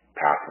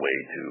pathway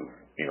to,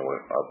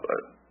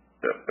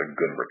 a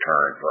good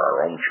return for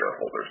our own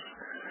shareholders.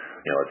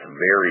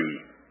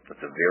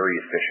 It's a very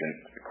efficient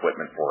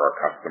equipment for our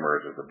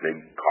customers. It's a big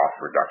cost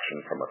reduction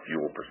from a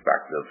fuel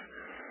perspective.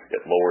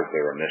 It lowers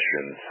their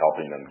emissions,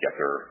 helping them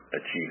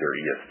achieve their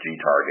ESG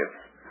targets.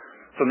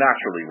 So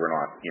naturally, we're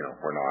not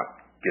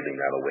giving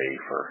that away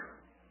for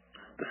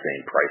the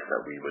same price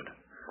that we would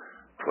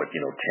put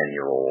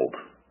 10-year-old,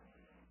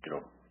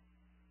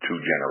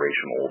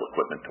 2-generation-old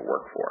equipment to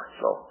work for.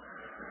 So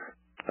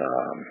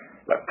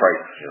that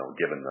price,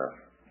 given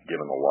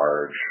the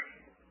large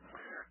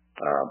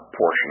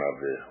portion of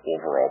the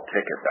overall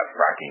ticket that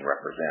fracking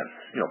represents,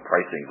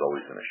 pricing is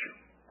always an issue.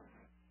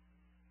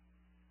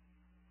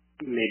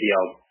 Maybe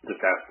I'll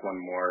just ask one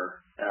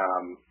more.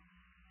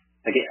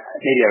 Maybe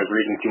I was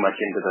reading too much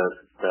into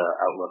the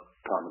outlook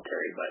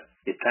commentary, but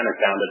it kind of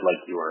sounded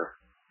like you were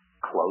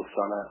close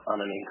on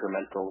an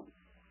incremental.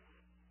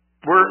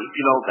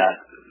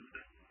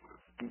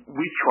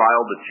 We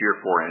trialed the Tier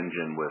 4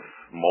 engine with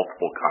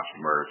multiple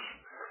customers,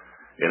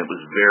 and it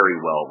was very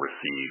well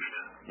received.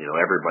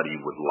 Everybody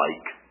would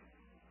like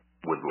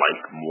would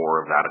like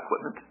more of that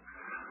equipment.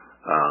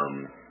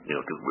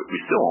 Because we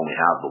still only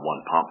have the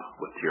one pump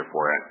with Tier 4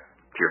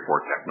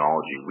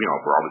 technology.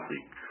 We're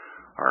obviously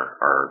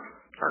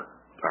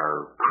our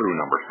crew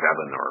number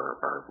 7 or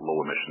our low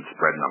emission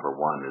spread number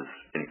 1 is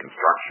in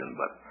construction,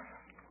 but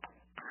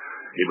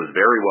it was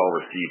very well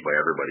received by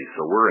everybody.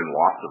 So we're in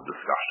lots of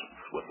discussions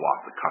with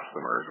lots of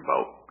customers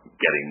about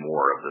getting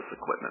more of this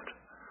equipment.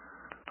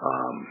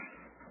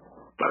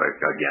 But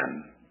again,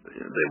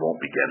 they won't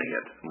be getting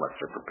it unless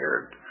they're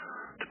prepared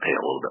to pay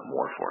a little bit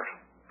more for it.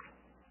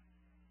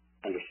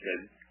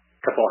 Understood.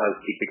 A couple of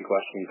housekeeping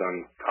questions on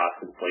cost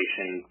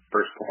inflation.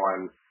 First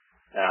one,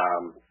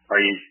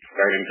 are you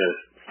starting to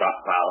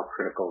stockpile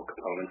critical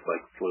components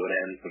like fluid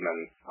ends? And then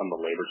on the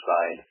labor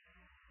side,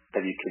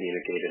 have you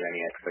communicated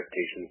any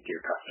expectations to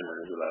your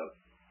customers about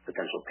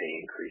potential pay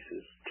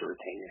increases to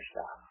retain your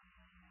staff?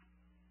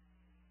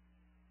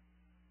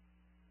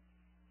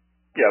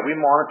 Yeah, we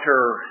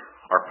monitor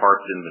our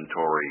parts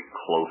inventory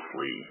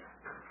closely,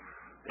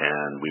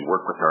 and we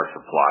work with our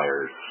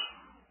suppliers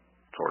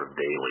sort of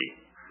daily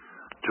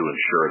to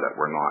ensure that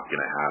we're not going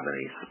to have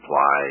any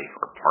supply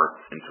or parts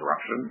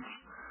interruptions.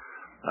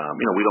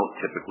 We don't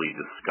typically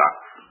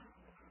discuss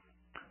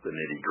the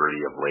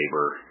nitty-gritty of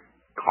labor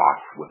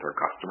costs with our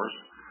customers,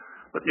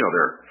 but they're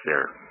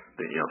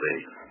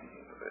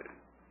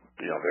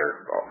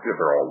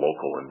all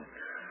local and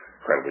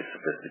incredibly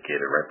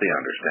sophisticated, right? They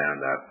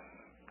understand that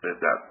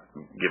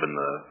given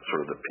the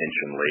sort of the pinch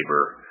in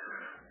labor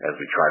as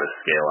we try to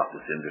scale up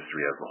this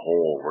industry as a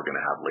whole, we're going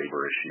to have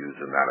labor issues,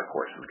 and that, of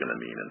course, is going to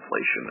mean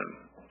inflation, and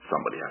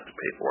somebody has to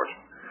pay for it.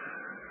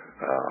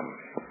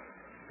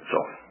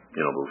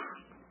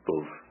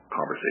 Those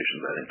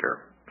conversations, I think, are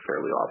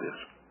fairly obvious.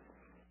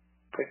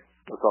 Okay,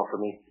 that's all for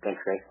me.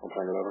 Thanks, guys. I'll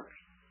turn it over.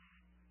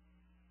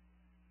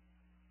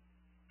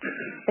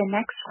 The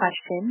next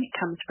question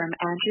comes from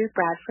Andrew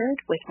Bradford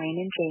with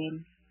Raymond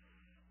James.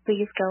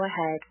 Please go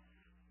ahead.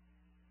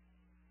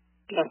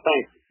 Yeah,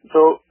 thanks.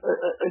 So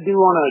I do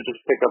want to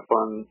just pick up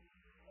on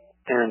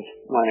Aaron's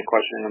line of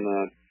questioning on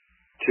the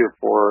Tier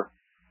 4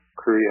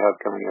 crew you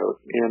have coming out.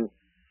 And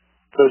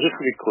so just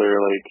to be clear,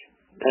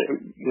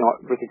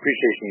 with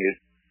appreciation,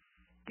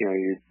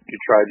 you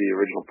tried the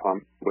original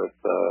pump with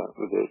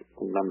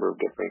a number of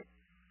different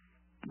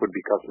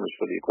would-be customers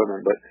for the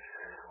equipment, but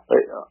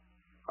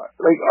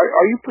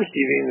are you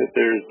perceiving that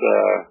there's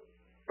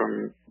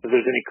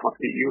any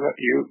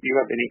you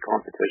have any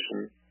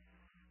competition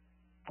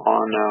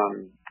on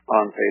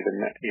say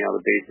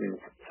the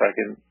basin's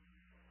second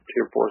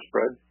Tier 4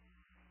 spread,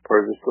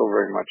 or is it still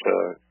very much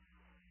a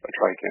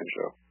Trican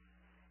show?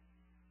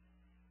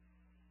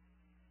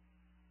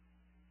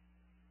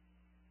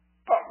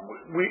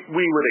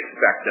 We would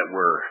expect that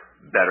we're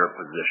better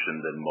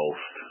positioned than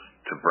most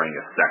to bring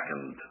a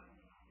second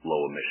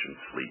low emission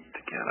fleet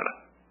to Canada.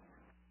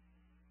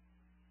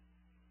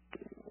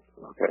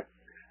 Okay.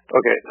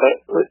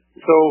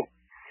 So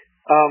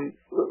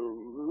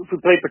if we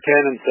play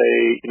pretend and say,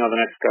 the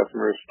next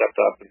customer stepped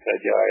up and said,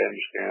 yeah, I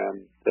understand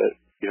that,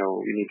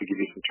 we need to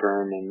give you some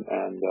term and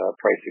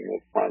pricing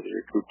that plans to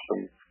recoup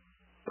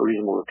a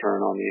reasonable return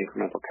on the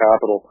incremental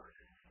capital.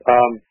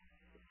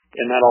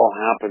 And that all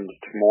happened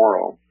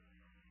tomorrow.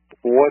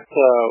 What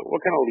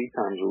kind of lead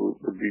times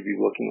would we be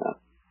looking at?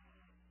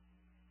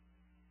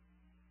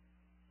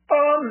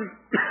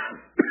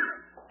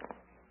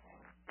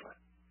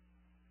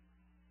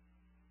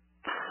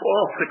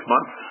 Well, 6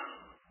 months.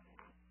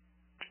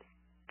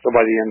 So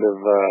by the end of,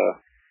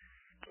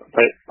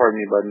 by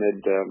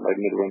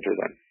midwinter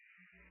then?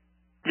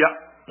 Yeah.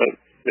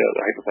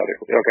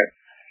 Hypothetically. Okay.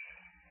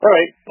 All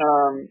right.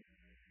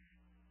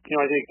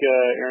 I think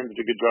Aaron did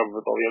a good job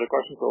with all the other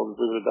questions, so we'll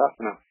just leave it at that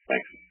for now.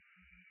 Thanks.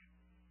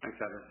 Thanks,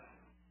 Andrew.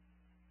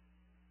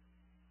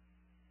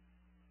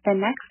 The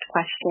next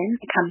question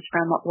comes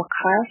from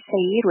Waqar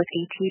Saeed with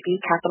ATB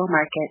Capital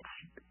Markets.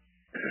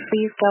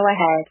 Please go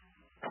ahead.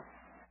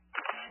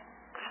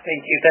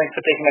 Thank you. Thanks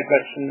for taking my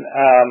question.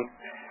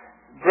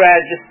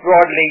 Brad, just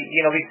broadly,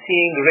 we're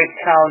seeing rig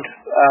count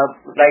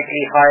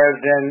likely higher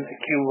than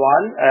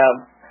Q1.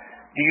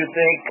 Do you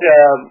think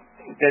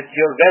that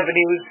your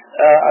revenues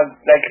are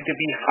likely to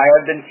be higher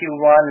than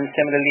Q1 and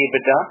similarly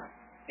EBITDA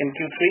in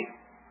Q3?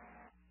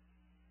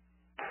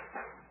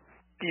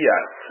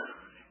 Yes.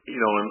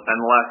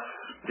 Unless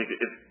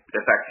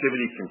if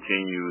activity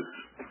continues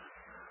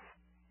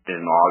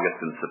in August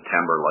and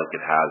September like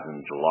it has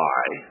in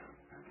July,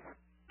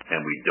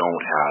 and we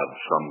don't have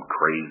some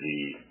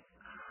crazy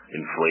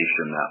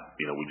inflation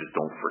that we just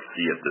don't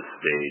foresee at this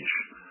stage,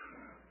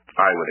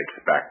 I would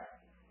expect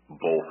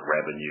both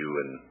revenue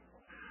and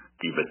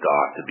EBITDA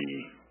to be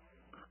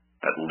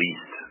at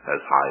least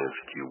as high as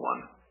Q1.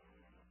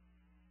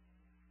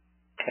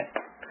 Okay.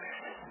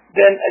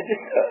 Then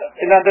just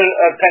another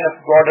kind of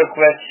broader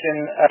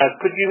question.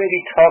 Could you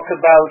maybe talk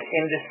about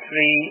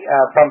industry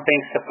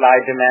pumping supply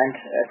demand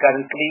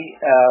currently,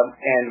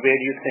 and where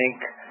do you think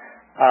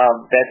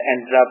that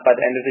ends up by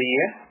the end of the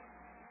year?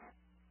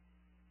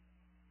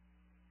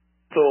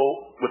 So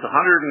with 150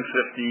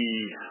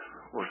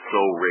 or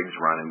so rigs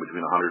running,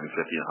 between 150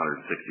 and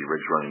 160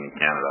 rigs running in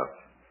Canada.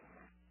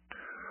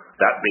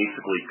 That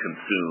basically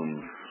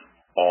consumes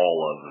all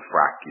of the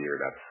frac gear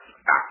that's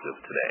active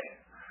today.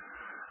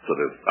 So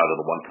there's out of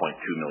the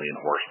 1.2 million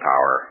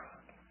horsepower,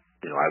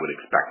 I would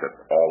expect that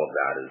all of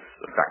that is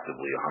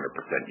effectively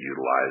 100%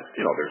 utilized.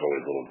 There's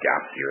always little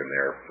gaps here and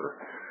there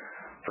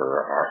for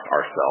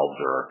ourselves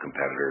or our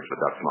competitors, but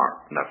that's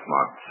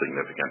not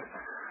significant.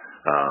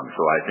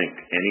 So I think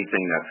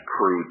anything that's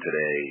crude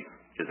today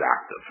is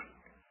active.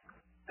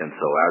 And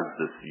so as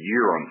this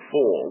year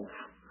unfolds,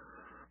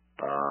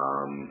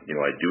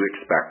 I do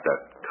expect that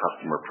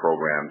customer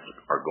programs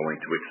are going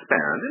to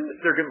expand, and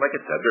they're going, like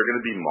I said, they're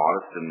going to be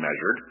modest and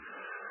measured,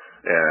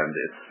 and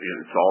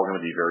it's all going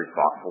to be very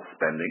thoughtful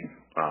spending.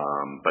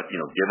 But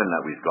given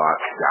that we've got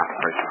gas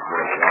prices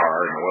where they are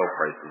and oil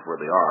prices where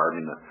they are, I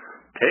mean the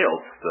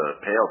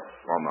payouts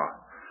on the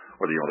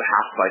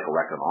half cycle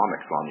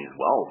economics on these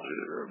wells,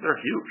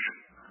 they're huge.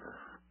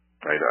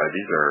 Right?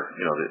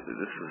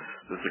 This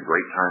is a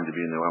great time to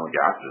be in the oil and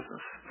gas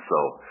business. So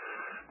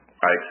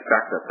I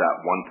expect that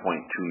 1.2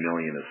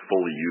 million is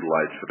fully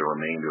utilized for the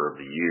remainder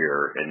of the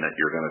year, and that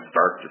you're going to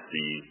start to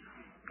see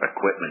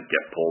equipment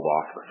get pulled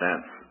off the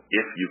fence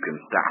if you can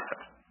staff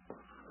it.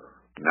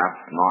 And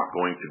that's not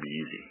going to be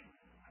easy.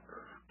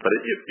 But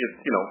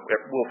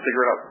we'll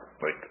figure it out.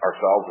 Like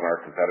ourselves and our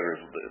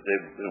competitors,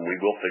 we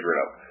will figure it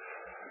out.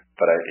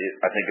 But I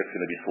think it's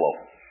going to be slow,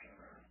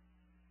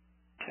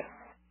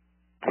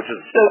 which is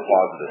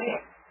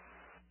positive.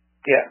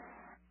 Yeah.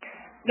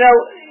 Now,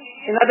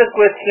 another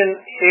question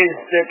is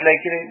that,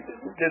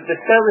 the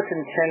service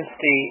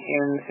intensity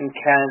in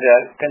Canada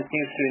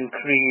continues to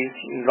increase,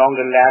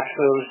 longer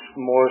laterals,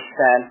 more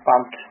sand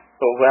pumped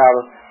per well.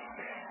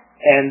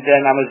 And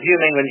then I'm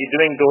assuming when you're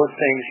doing those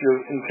things,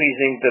 you're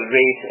increasing the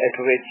rate at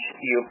which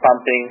you're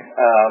pumping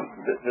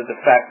the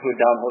frac fluid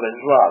downhole as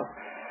well.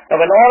 Now,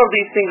 when all of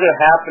these things are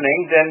happening,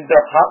 then the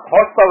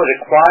horsepower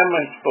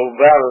requirements per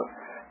well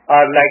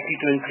are likely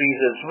to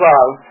increase as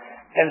well.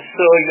 And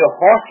so your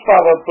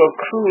horsepower per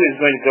crew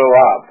is going to go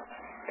up.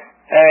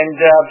 And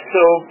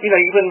so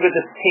even with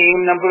the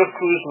same number of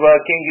crews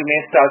working, you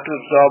may start to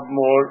absorb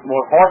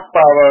more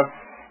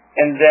horsepower,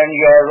 and then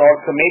your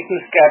also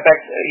maintenance capex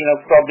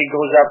probably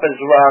goes up as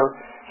well.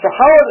 So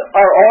how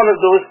are all of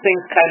those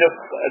things kind of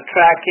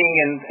tracking?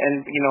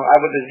 And I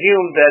would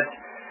assume that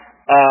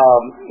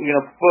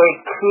per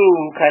crew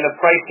kind of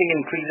pricing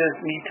increases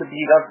need to be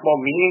a lot more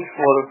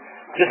meaningful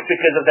just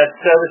because of that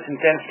service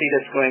intensity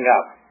that's going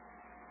up.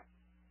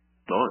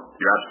 No,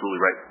 you're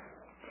absolutely right.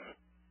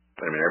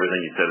 I mean, everything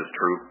you said is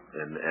true,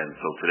 and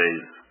so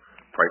today's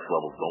price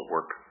levels don't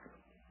work.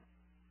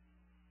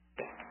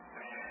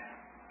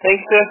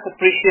 Thanks, sir.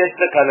 Appreciate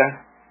the color.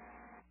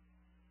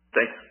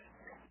 Thanks.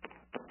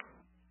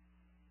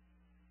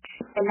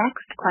 The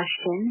next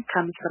question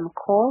comes from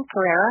Cole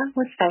Pereira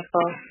with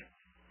Stifel.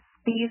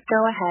 Please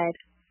go ahead.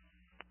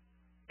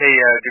 Hey,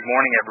 good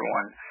morning,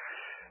 everyone.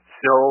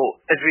 So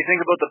as we think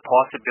about the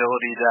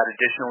possibility that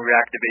additional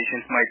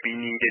reactivations might be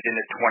needed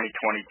into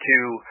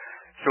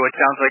 2022, so it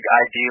sounds like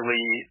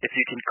ideally if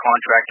you can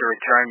contract a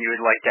return, you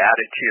would like to add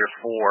a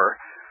Tier 4.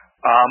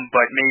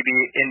 But maybe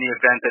in the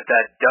event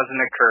that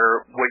doesn't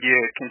occur, would you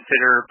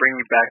consider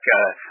bringing back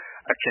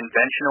a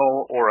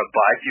conventional or a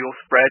biofuel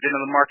spread into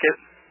the market?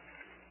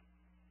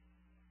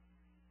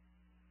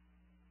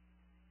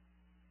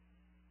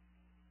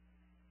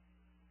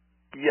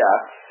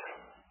 Yes.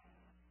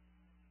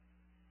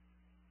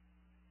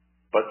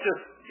 But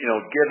just,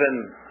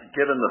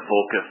 given the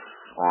focus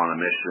on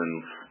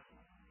emissions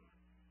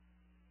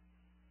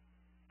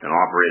and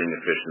operating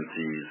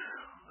efficiencies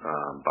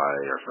by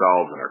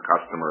ourselves and our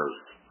customers,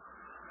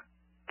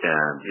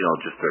 and,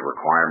 just the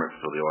requirements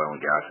for the oil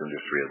and gas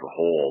industry as a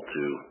whole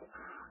to,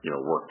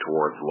 work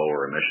towards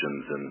lower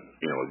emissions and,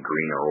 a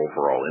greener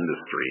overall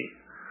industry,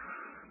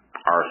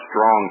 our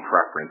strong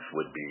preference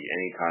would be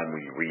anytime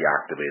we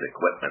reactivate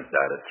equipment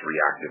that it's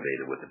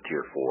reactivated with a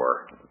Tier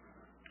 4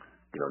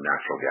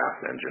 natural gas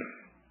engine.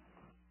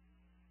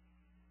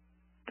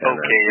 And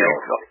okay. Then,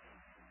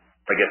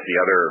 I guess the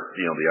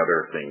other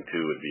thing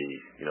too would be,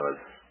 as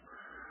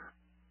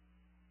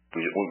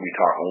we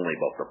talk only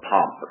about the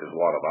pump, but there's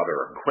a lot of other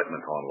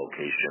equipment on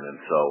location, and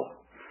so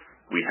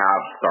we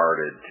have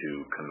started to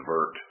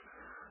convert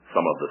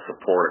some of the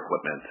support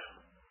equipment.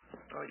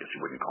 I guess you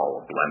wouldn't call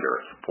a blender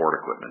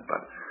support equipment,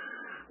 but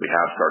we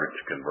have started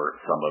to convert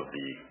some of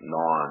the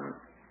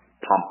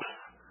non-pump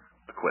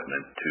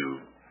equipment to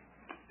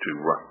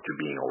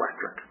being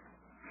electric.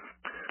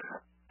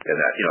 And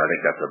that, I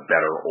think that's a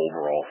better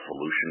overall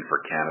solution for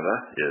Canada,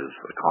 is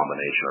a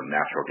combination of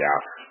natural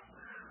gas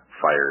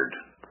fired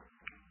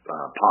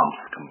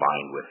pumps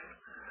combined with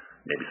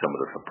maybe some of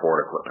the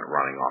support equipment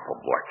running off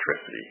of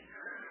electricity.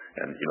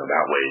 And,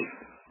 that way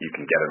you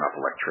can get enough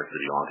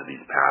electricity onto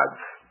these pads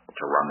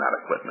to run that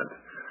equipment.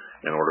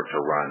 In order to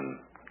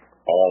run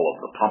all of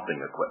the pumping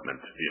equipment,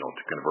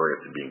 to convert it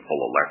to being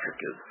full electric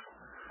is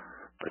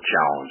a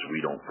challenge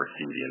we don't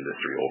foresee the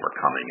industry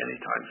overcoming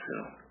anytime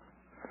soon.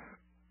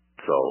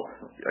 So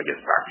I guess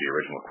back to the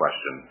original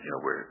question,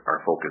 our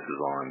focus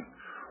is on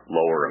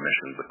lower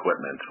emissions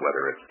equipment,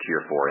 whether it's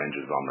Tier 4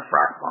 engines on the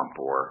frac pump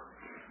or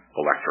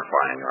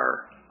electrifying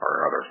our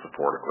other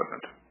support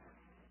equipment.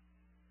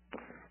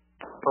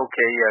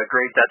 Okay,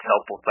 great. That's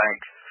helpful.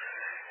 Thanks.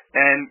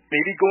 And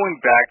maybe going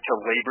back to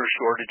labor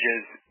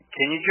shortages,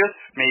 can you just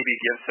maybe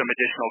give some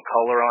additional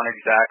color on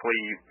exactly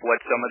what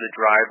some of the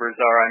drivers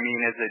are? I mean,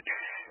 is it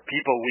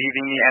people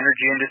leaving the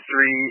energy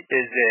industry?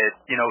 Is it,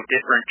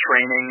 different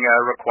training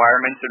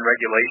requirements and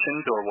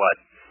regulations, or what?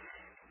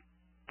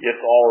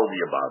 It's all of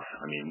the above.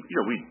 I mean, it's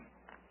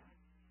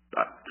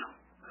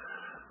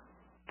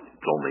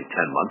only 10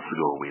 months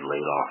ago we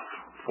laid off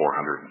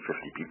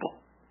 450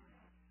 people.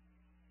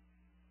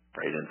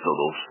 Right? And so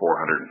those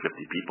 450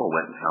 people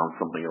went and found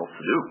something else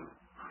to do.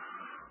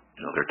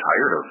 They're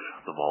tired of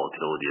the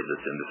volatility of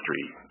this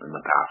industry in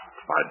the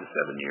past 5 to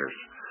 7 years.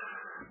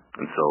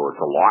 And so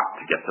it's a lot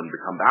to get them to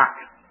come back.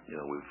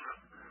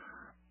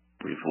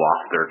 We've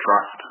lost their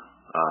trust.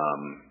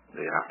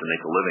 They have to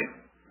make a living.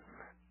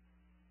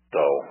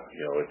 So,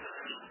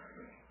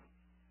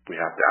 we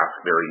have to ask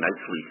very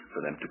nicely for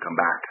them to come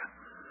back.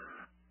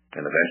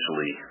 And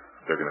eventually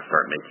they're going to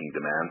start making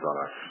demands on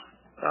us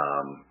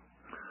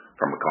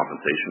from a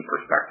compensation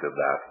perspective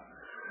that,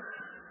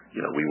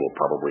 we will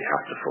probably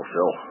have to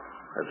fulfill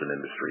as an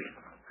industry.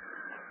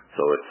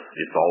 So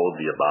it's all of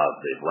the above.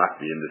 They've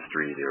left the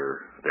industry.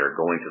 They're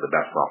going to the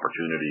best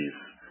opportunities.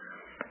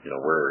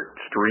 We're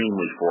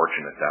extremely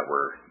fortunate that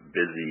we're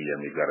busy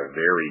and we've got a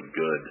very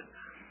good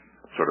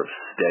sort of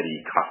steady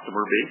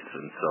customer base.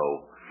 And so,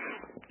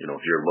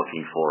 if you're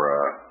looking for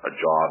a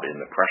job in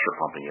the pressure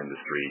pumping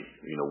industry,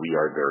 we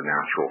are their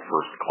natural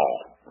first call.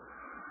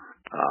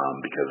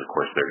 Because of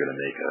course they're going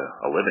to make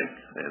a living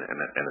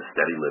and a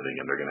steady living,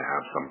 and they're going to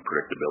have some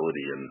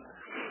predictability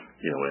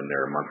in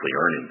their monthly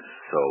earnings.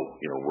 So,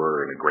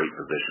 we're in a great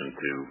position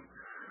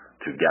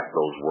to get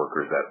those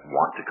workers that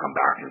want to come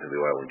back into the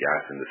oil and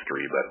gas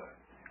industry, but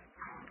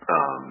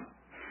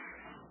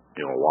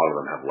a lot of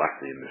them have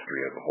left the industry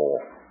as a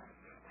whole.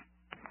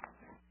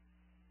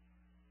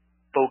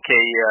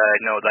 Okay,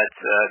 no,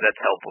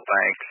 that's helpful.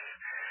 Thanks.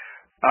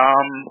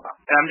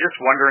 I'm just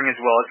wondering as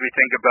well, as we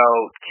think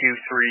about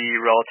Q3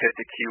 relative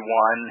to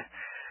Q1,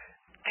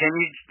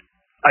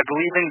 I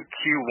believe in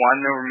Q1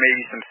 there were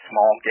maybe some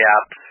small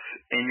gaps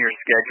in your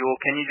schedule.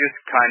 Can you just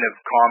kind of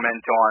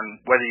comment on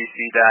whether you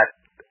see that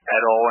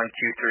at all in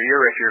Q3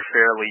 or if you're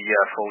fairly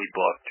fully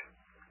booked?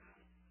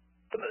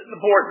 The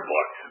board's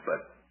booked,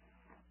 but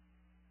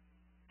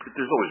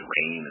there's always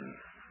rain and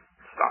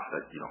stuff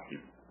that,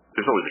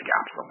 there's always a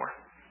gap somewhere.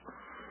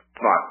 It's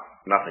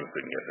nothing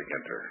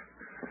significant or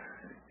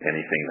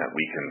anything that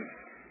we can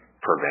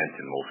prevent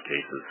in most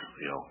cases,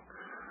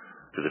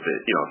 because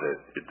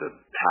if the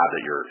pad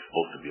that you're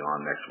supposed to be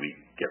on next week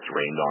gets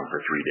rained on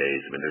for 3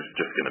 days, there's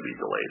just going to be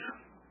delays.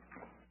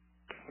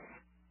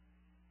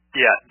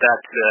 Yeah,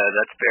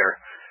 that's fair.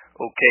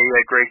 Okay,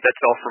 great.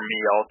 That's all from me.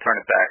 I'll turn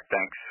it back.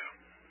 Thanks.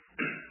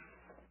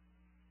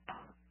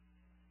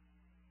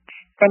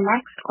 The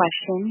next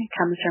question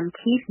comes from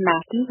Keith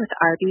Mackey with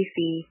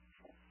RBC.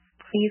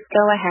 Please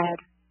go ahead.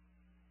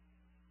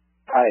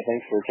 Hi,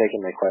 thanks for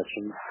taking my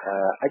questions.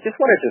 I just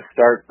wanted to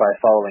start by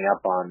following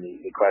up on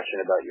the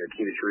question about your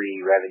Q3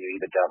 revenue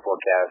EBITDA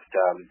forecast.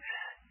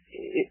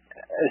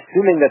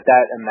 Assuming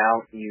that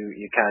amount you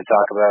kind of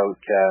talk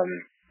about,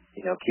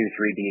 Q3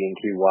 beating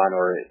Q1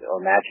 or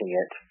matching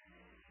it,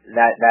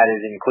 that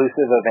is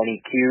inclusive of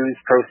any Qs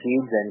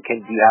proceeds, and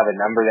do you have a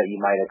number that you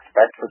might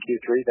expect for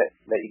Q3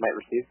 that you might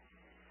receive?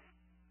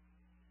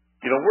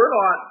 We're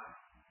not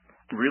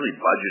really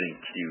budgeting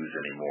Qs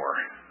anymore.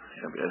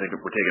 I think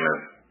we're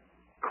taking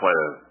quite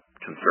a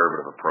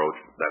conservative approach.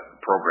 That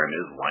program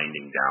is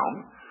winding down.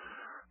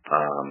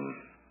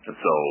 And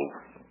so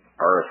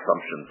our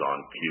assumptions on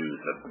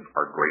Qs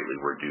are greatly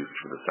reduced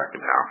for the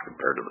second half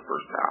compared to the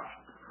first half.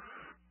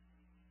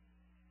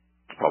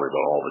 It's probably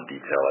about all the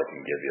detail I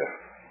can give you.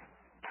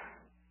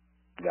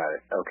 Got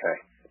it. Okay.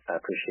 I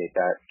appreciate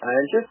that.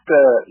 And just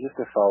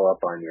to follow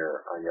up on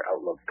your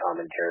outlook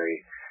commentary,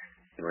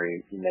 where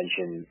you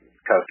mentioned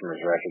customers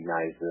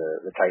recognize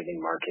the tightening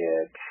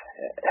market.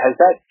 Has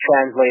that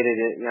translated?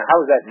 How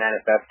has that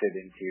manifested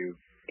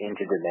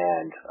into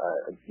demand?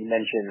 You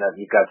mentioned that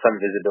you've got some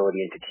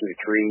visibility into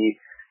Q3,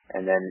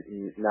 and then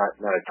not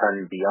a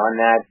ton beyond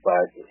that.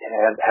 But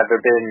have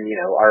there been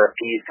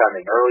RFPs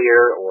coming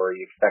earlier, or are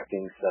you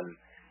expecting some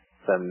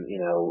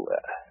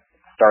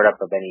startup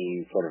of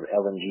any sort of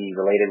LNG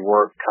related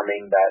work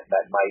coming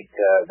that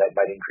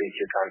might increase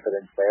your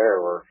confidence there?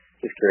 Or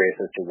just curious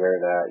as to where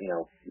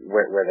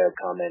the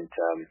comment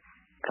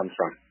comes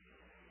from.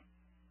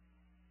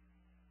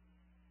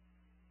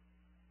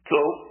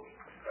 So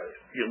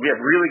we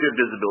have really good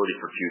visibility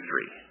for Q3.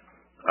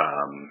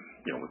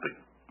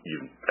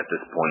 At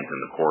this point in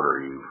the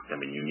quarter, you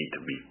need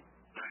to be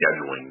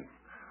scheduling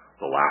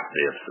the last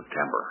day of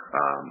September,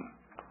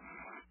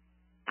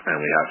 and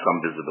we have some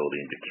visibility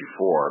into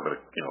Q4.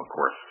 But of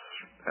course,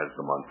 as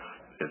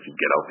you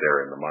get out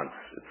there in the months,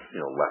 it's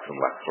less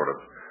and less sort of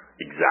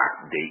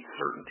exact date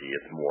certainty.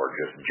 It's more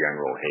just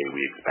general. Hey,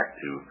 we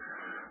expect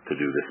to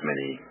do this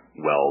many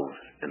wells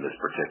in this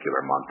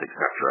particular month, etc.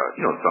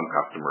 Some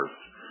customers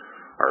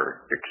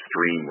are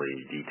extremely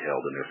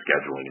detailed in their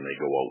scheduling, and they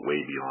go out way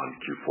beyond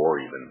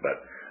Q4 even. But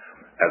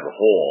as a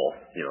whole,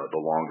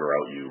 the longer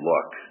out you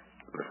look,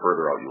 the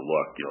further out you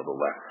look, the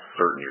less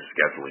certain your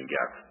scheduling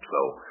gets. So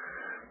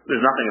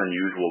there's nothing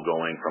unusual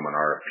going from an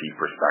RFP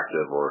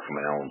perspective or from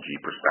an LNG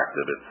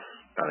perspective.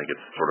 I think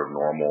it's sort of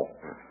normal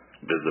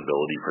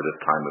visibility for this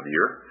time of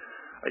year.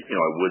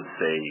 I would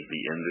say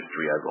the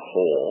industry as a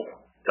whole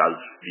does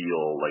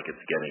feel like it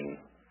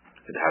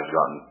has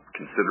gotten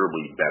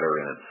considerably better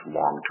in its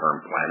long-term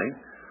planning,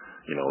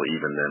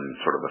 even than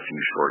sort of a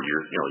few short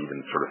years, even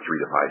sort of 3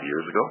 to 5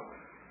 years ago.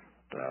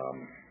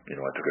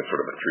 I took a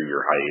sort of a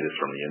 3-year hiatus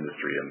from the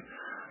industry, and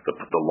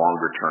the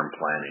longer-term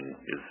planning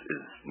is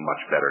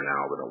much better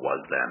now than it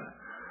was then.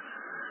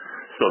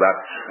 So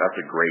that's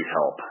a great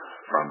help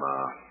from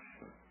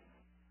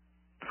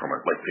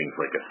things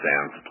like a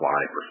sand supply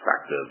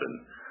perspective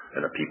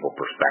and a people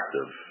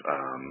perspective.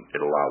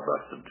 It allows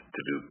us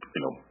to do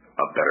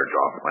a better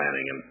job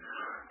planning, and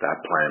that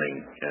planning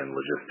and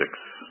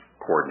logistics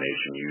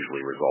coordination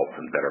usually results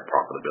in better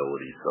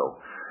profitability. So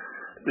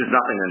there's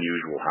nothing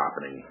unusual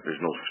happening.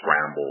 There's no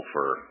scramble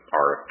for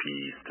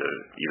RFPs to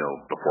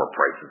before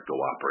prices go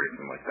up or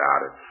anything like that.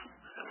 It's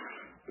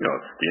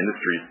the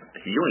industry's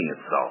healing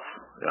itself.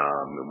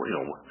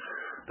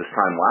 This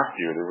time last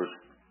year there was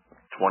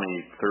 20,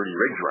 30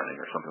 rigs running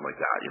or something like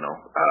that.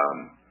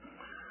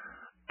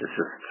 It's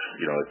just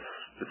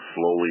it's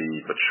slowly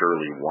but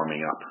surely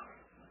warming up.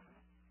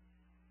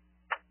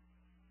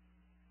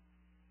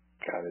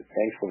 Got it.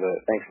 Thanks for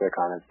the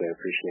comments. I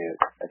appreciate it.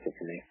 That's it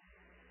for me.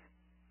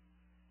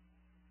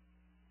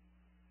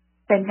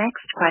 The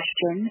next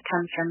question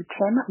comes from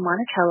Tim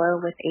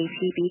Monticello with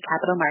ATB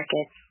Capital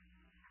Markets.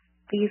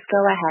 Please go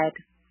ahead.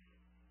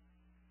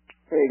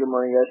 Hey, good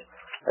morning, guys.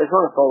 I just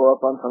want to follow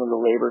up on some of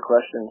the labor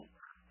questions.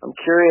 I'm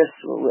curious,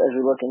 as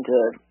we look into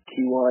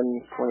Q1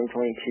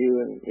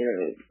 2022, and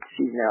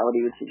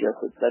seasonality would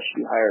suggest that should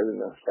be higher than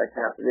the second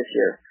half of this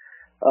year.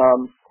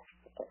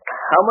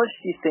 How much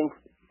do you think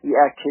the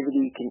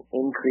activity can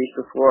increase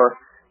before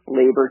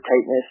labor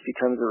tightness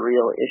becomes a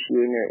real issue,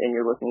 and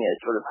you're looking at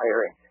sort of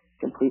hiring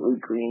completely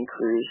green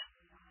crews?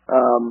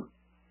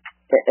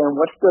 And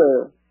what's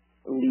the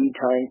lead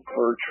time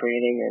for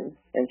training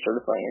and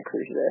certifying a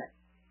crew today?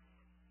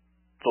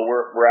 So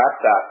we're at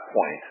that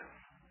point.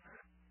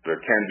 There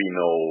can be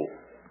no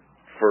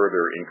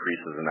further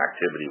increases in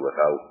activity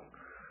without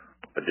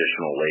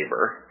additional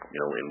labor.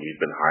 And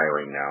we've been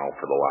hiring now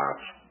for the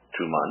last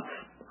 2 months.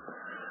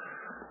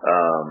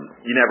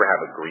 You never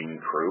have a green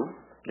crew.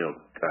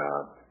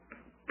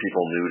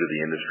 People new to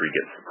the industry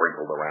get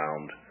sprinkled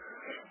around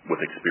with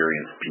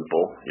experienced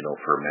people,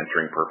 for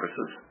mentoring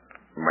purposes,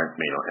 and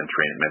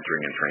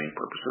mentoring and training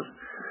purposes.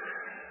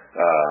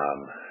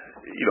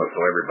 So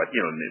everybody,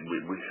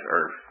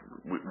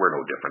 we're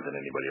no different than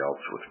anybody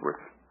else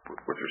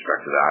with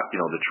respect to that.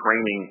 The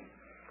training,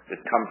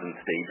 it comes in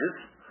stages,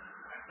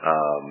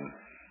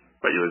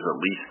 but there's at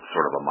least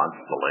sort of a month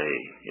delay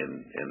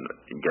in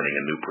getting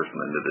a new person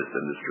into this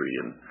industry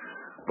and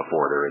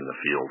before they're in the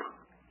field.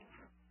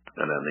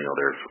 And then,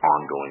 there's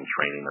ongoing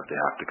training that they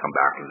have to come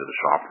back into the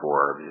shop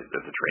for,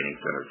 that the training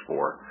centers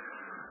for.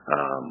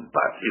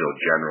 But,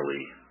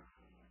 generally,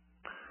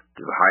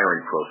 the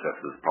hiring process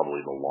is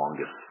probably the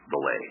longest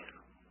delay.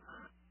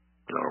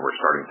 We're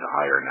starting to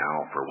hire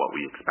now for what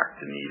we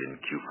expect to need in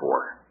Q4,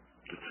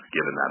 just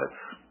given that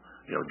it's,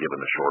 given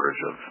the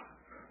shortage of,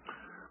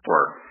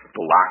 or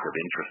the lack of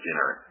interest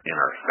in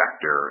our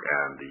sector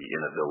and the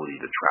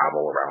inability to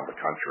travel around the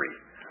country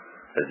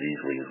as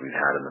easily as we've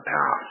had in the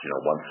past.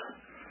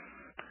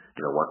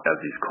 As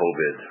these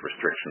COVID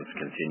restrictions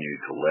continue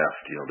to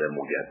lift, then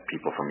we'll get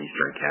people from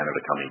Eastern Canada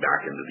coming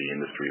back into the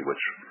industry,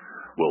 which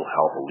will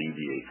help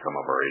alleviate some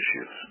of our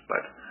issues.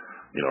 But,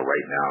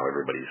 right now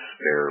everybody's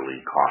fairly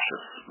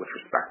cautious with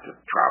respect to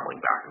traveling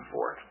back and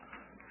forth.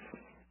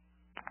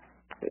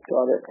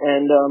 Got it.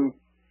 And,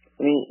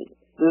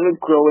 there's a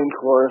growing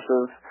chorus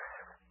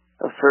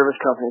of service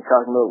companies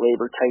talking about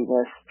labor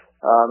tightness,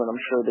 and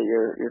I'm sure that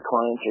your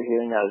clients are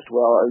hearing that as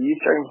well. Are you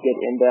starting to get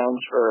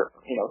inbounds for,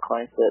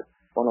 clients that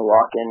want to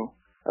lock in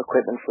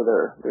equipment for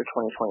their 2022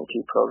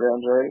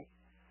 programs already?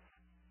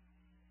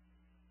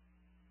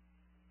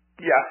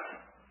 Yes.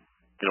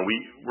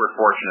 We're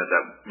fortunate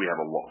that we have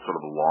a sort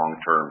of a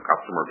long-term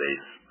customer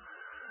base.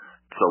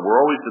 So we're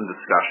always in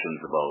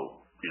discussions about,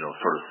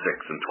 sort of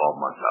 6 and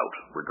 12 months out,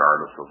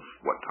 regardless of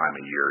what time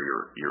of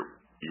year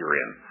you're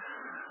in.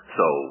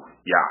 So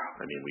yeah,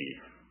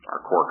 our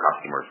core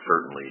customers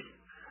certainly,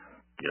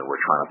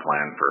 we're trying to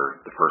plan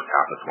for the first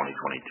half of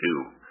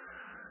 2022.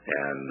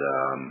 And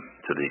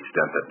to the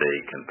extent that they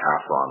can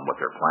pass on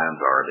what their plans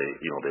are,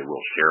 they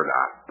will share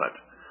that. But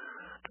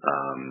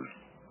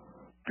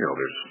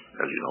there's,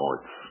 as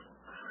it's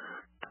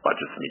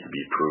budgets need to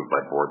be approved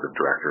by boards of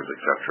directors,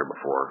 etc.,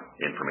 before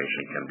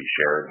information can be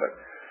shared. But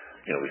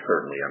we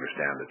certainly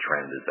understand the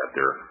trend is that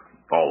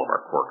all of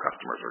our core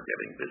customers are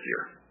getting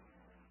busier.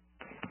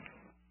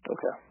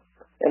 Okay.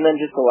 And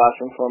then just the last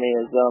one for me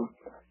is,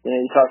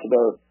 you talked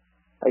about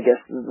I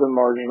guess, the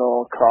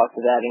marginal cost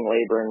of adding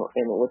labor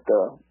and what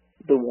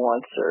the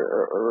wants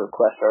or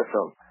requests are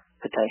from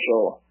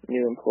potential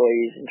new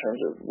employees in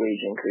terms of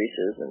wage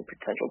increases and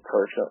potential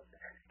perks. So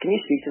can you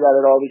speak to that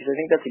at all? Because I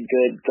think that's a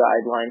good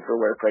guideline for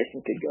where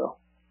pricing could go.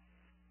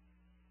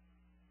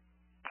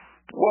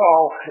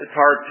 Well, it's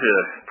hard to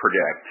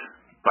predict,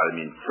 but I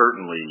mean,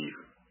 certainly,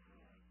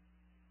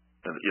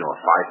 a 5%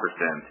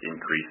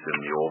 increase in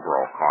the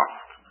overall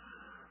cost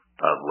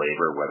of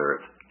labor, whether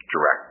it's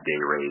direct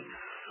day rates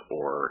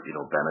or,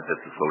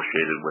 benefits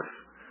associated with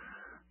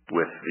the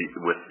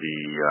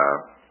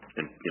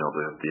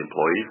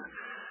employees,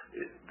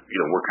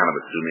 we're kind of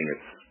assuming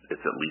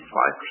it's at least 5%.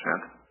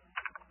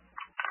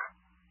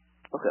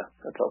 Okay,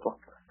 that's helpful.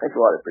 Thanks a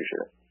lot. I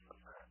appreciate it.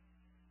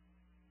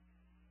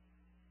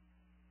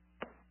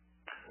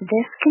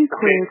 This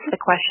concludes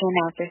the question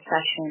and answer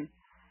session.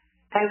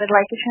 I would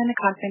like to turn the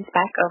conference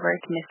back over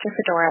to Mr.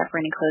 Fedora for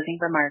any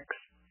closing remarks.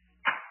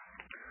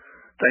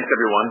 Thanks,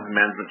 everyone. The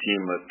management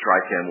team at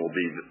Trican will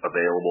be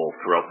available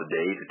throughout the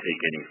day to take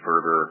any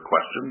further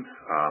questions.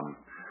 I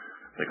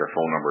think our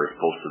phone number is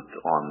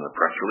posted on the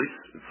press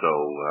release. So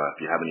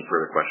if you have any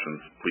further questions,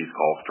 please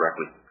call us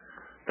directly.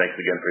 Thanks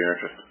again for your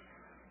interest.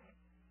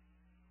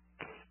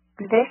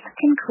 This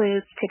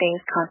concludes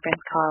today's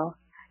conference call.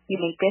 You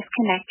may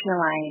disconnect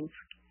your lines.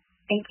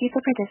 Thank you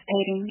for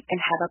participating and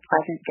have a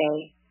pleasant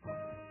day.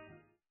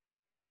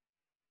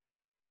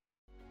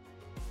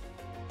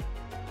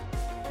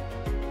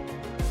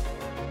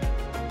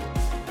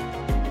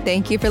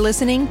 Thank you for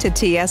listening to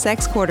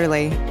TSX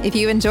Quarterly. If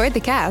you enjoyed the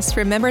cast,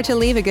 remember to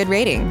leave a good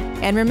rating.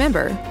 And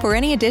remember, for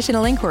any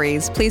additional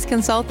inquiries, please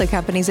consult the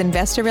company's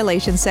investor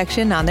relations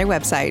section on their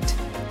website.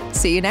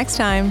 See you next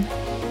time.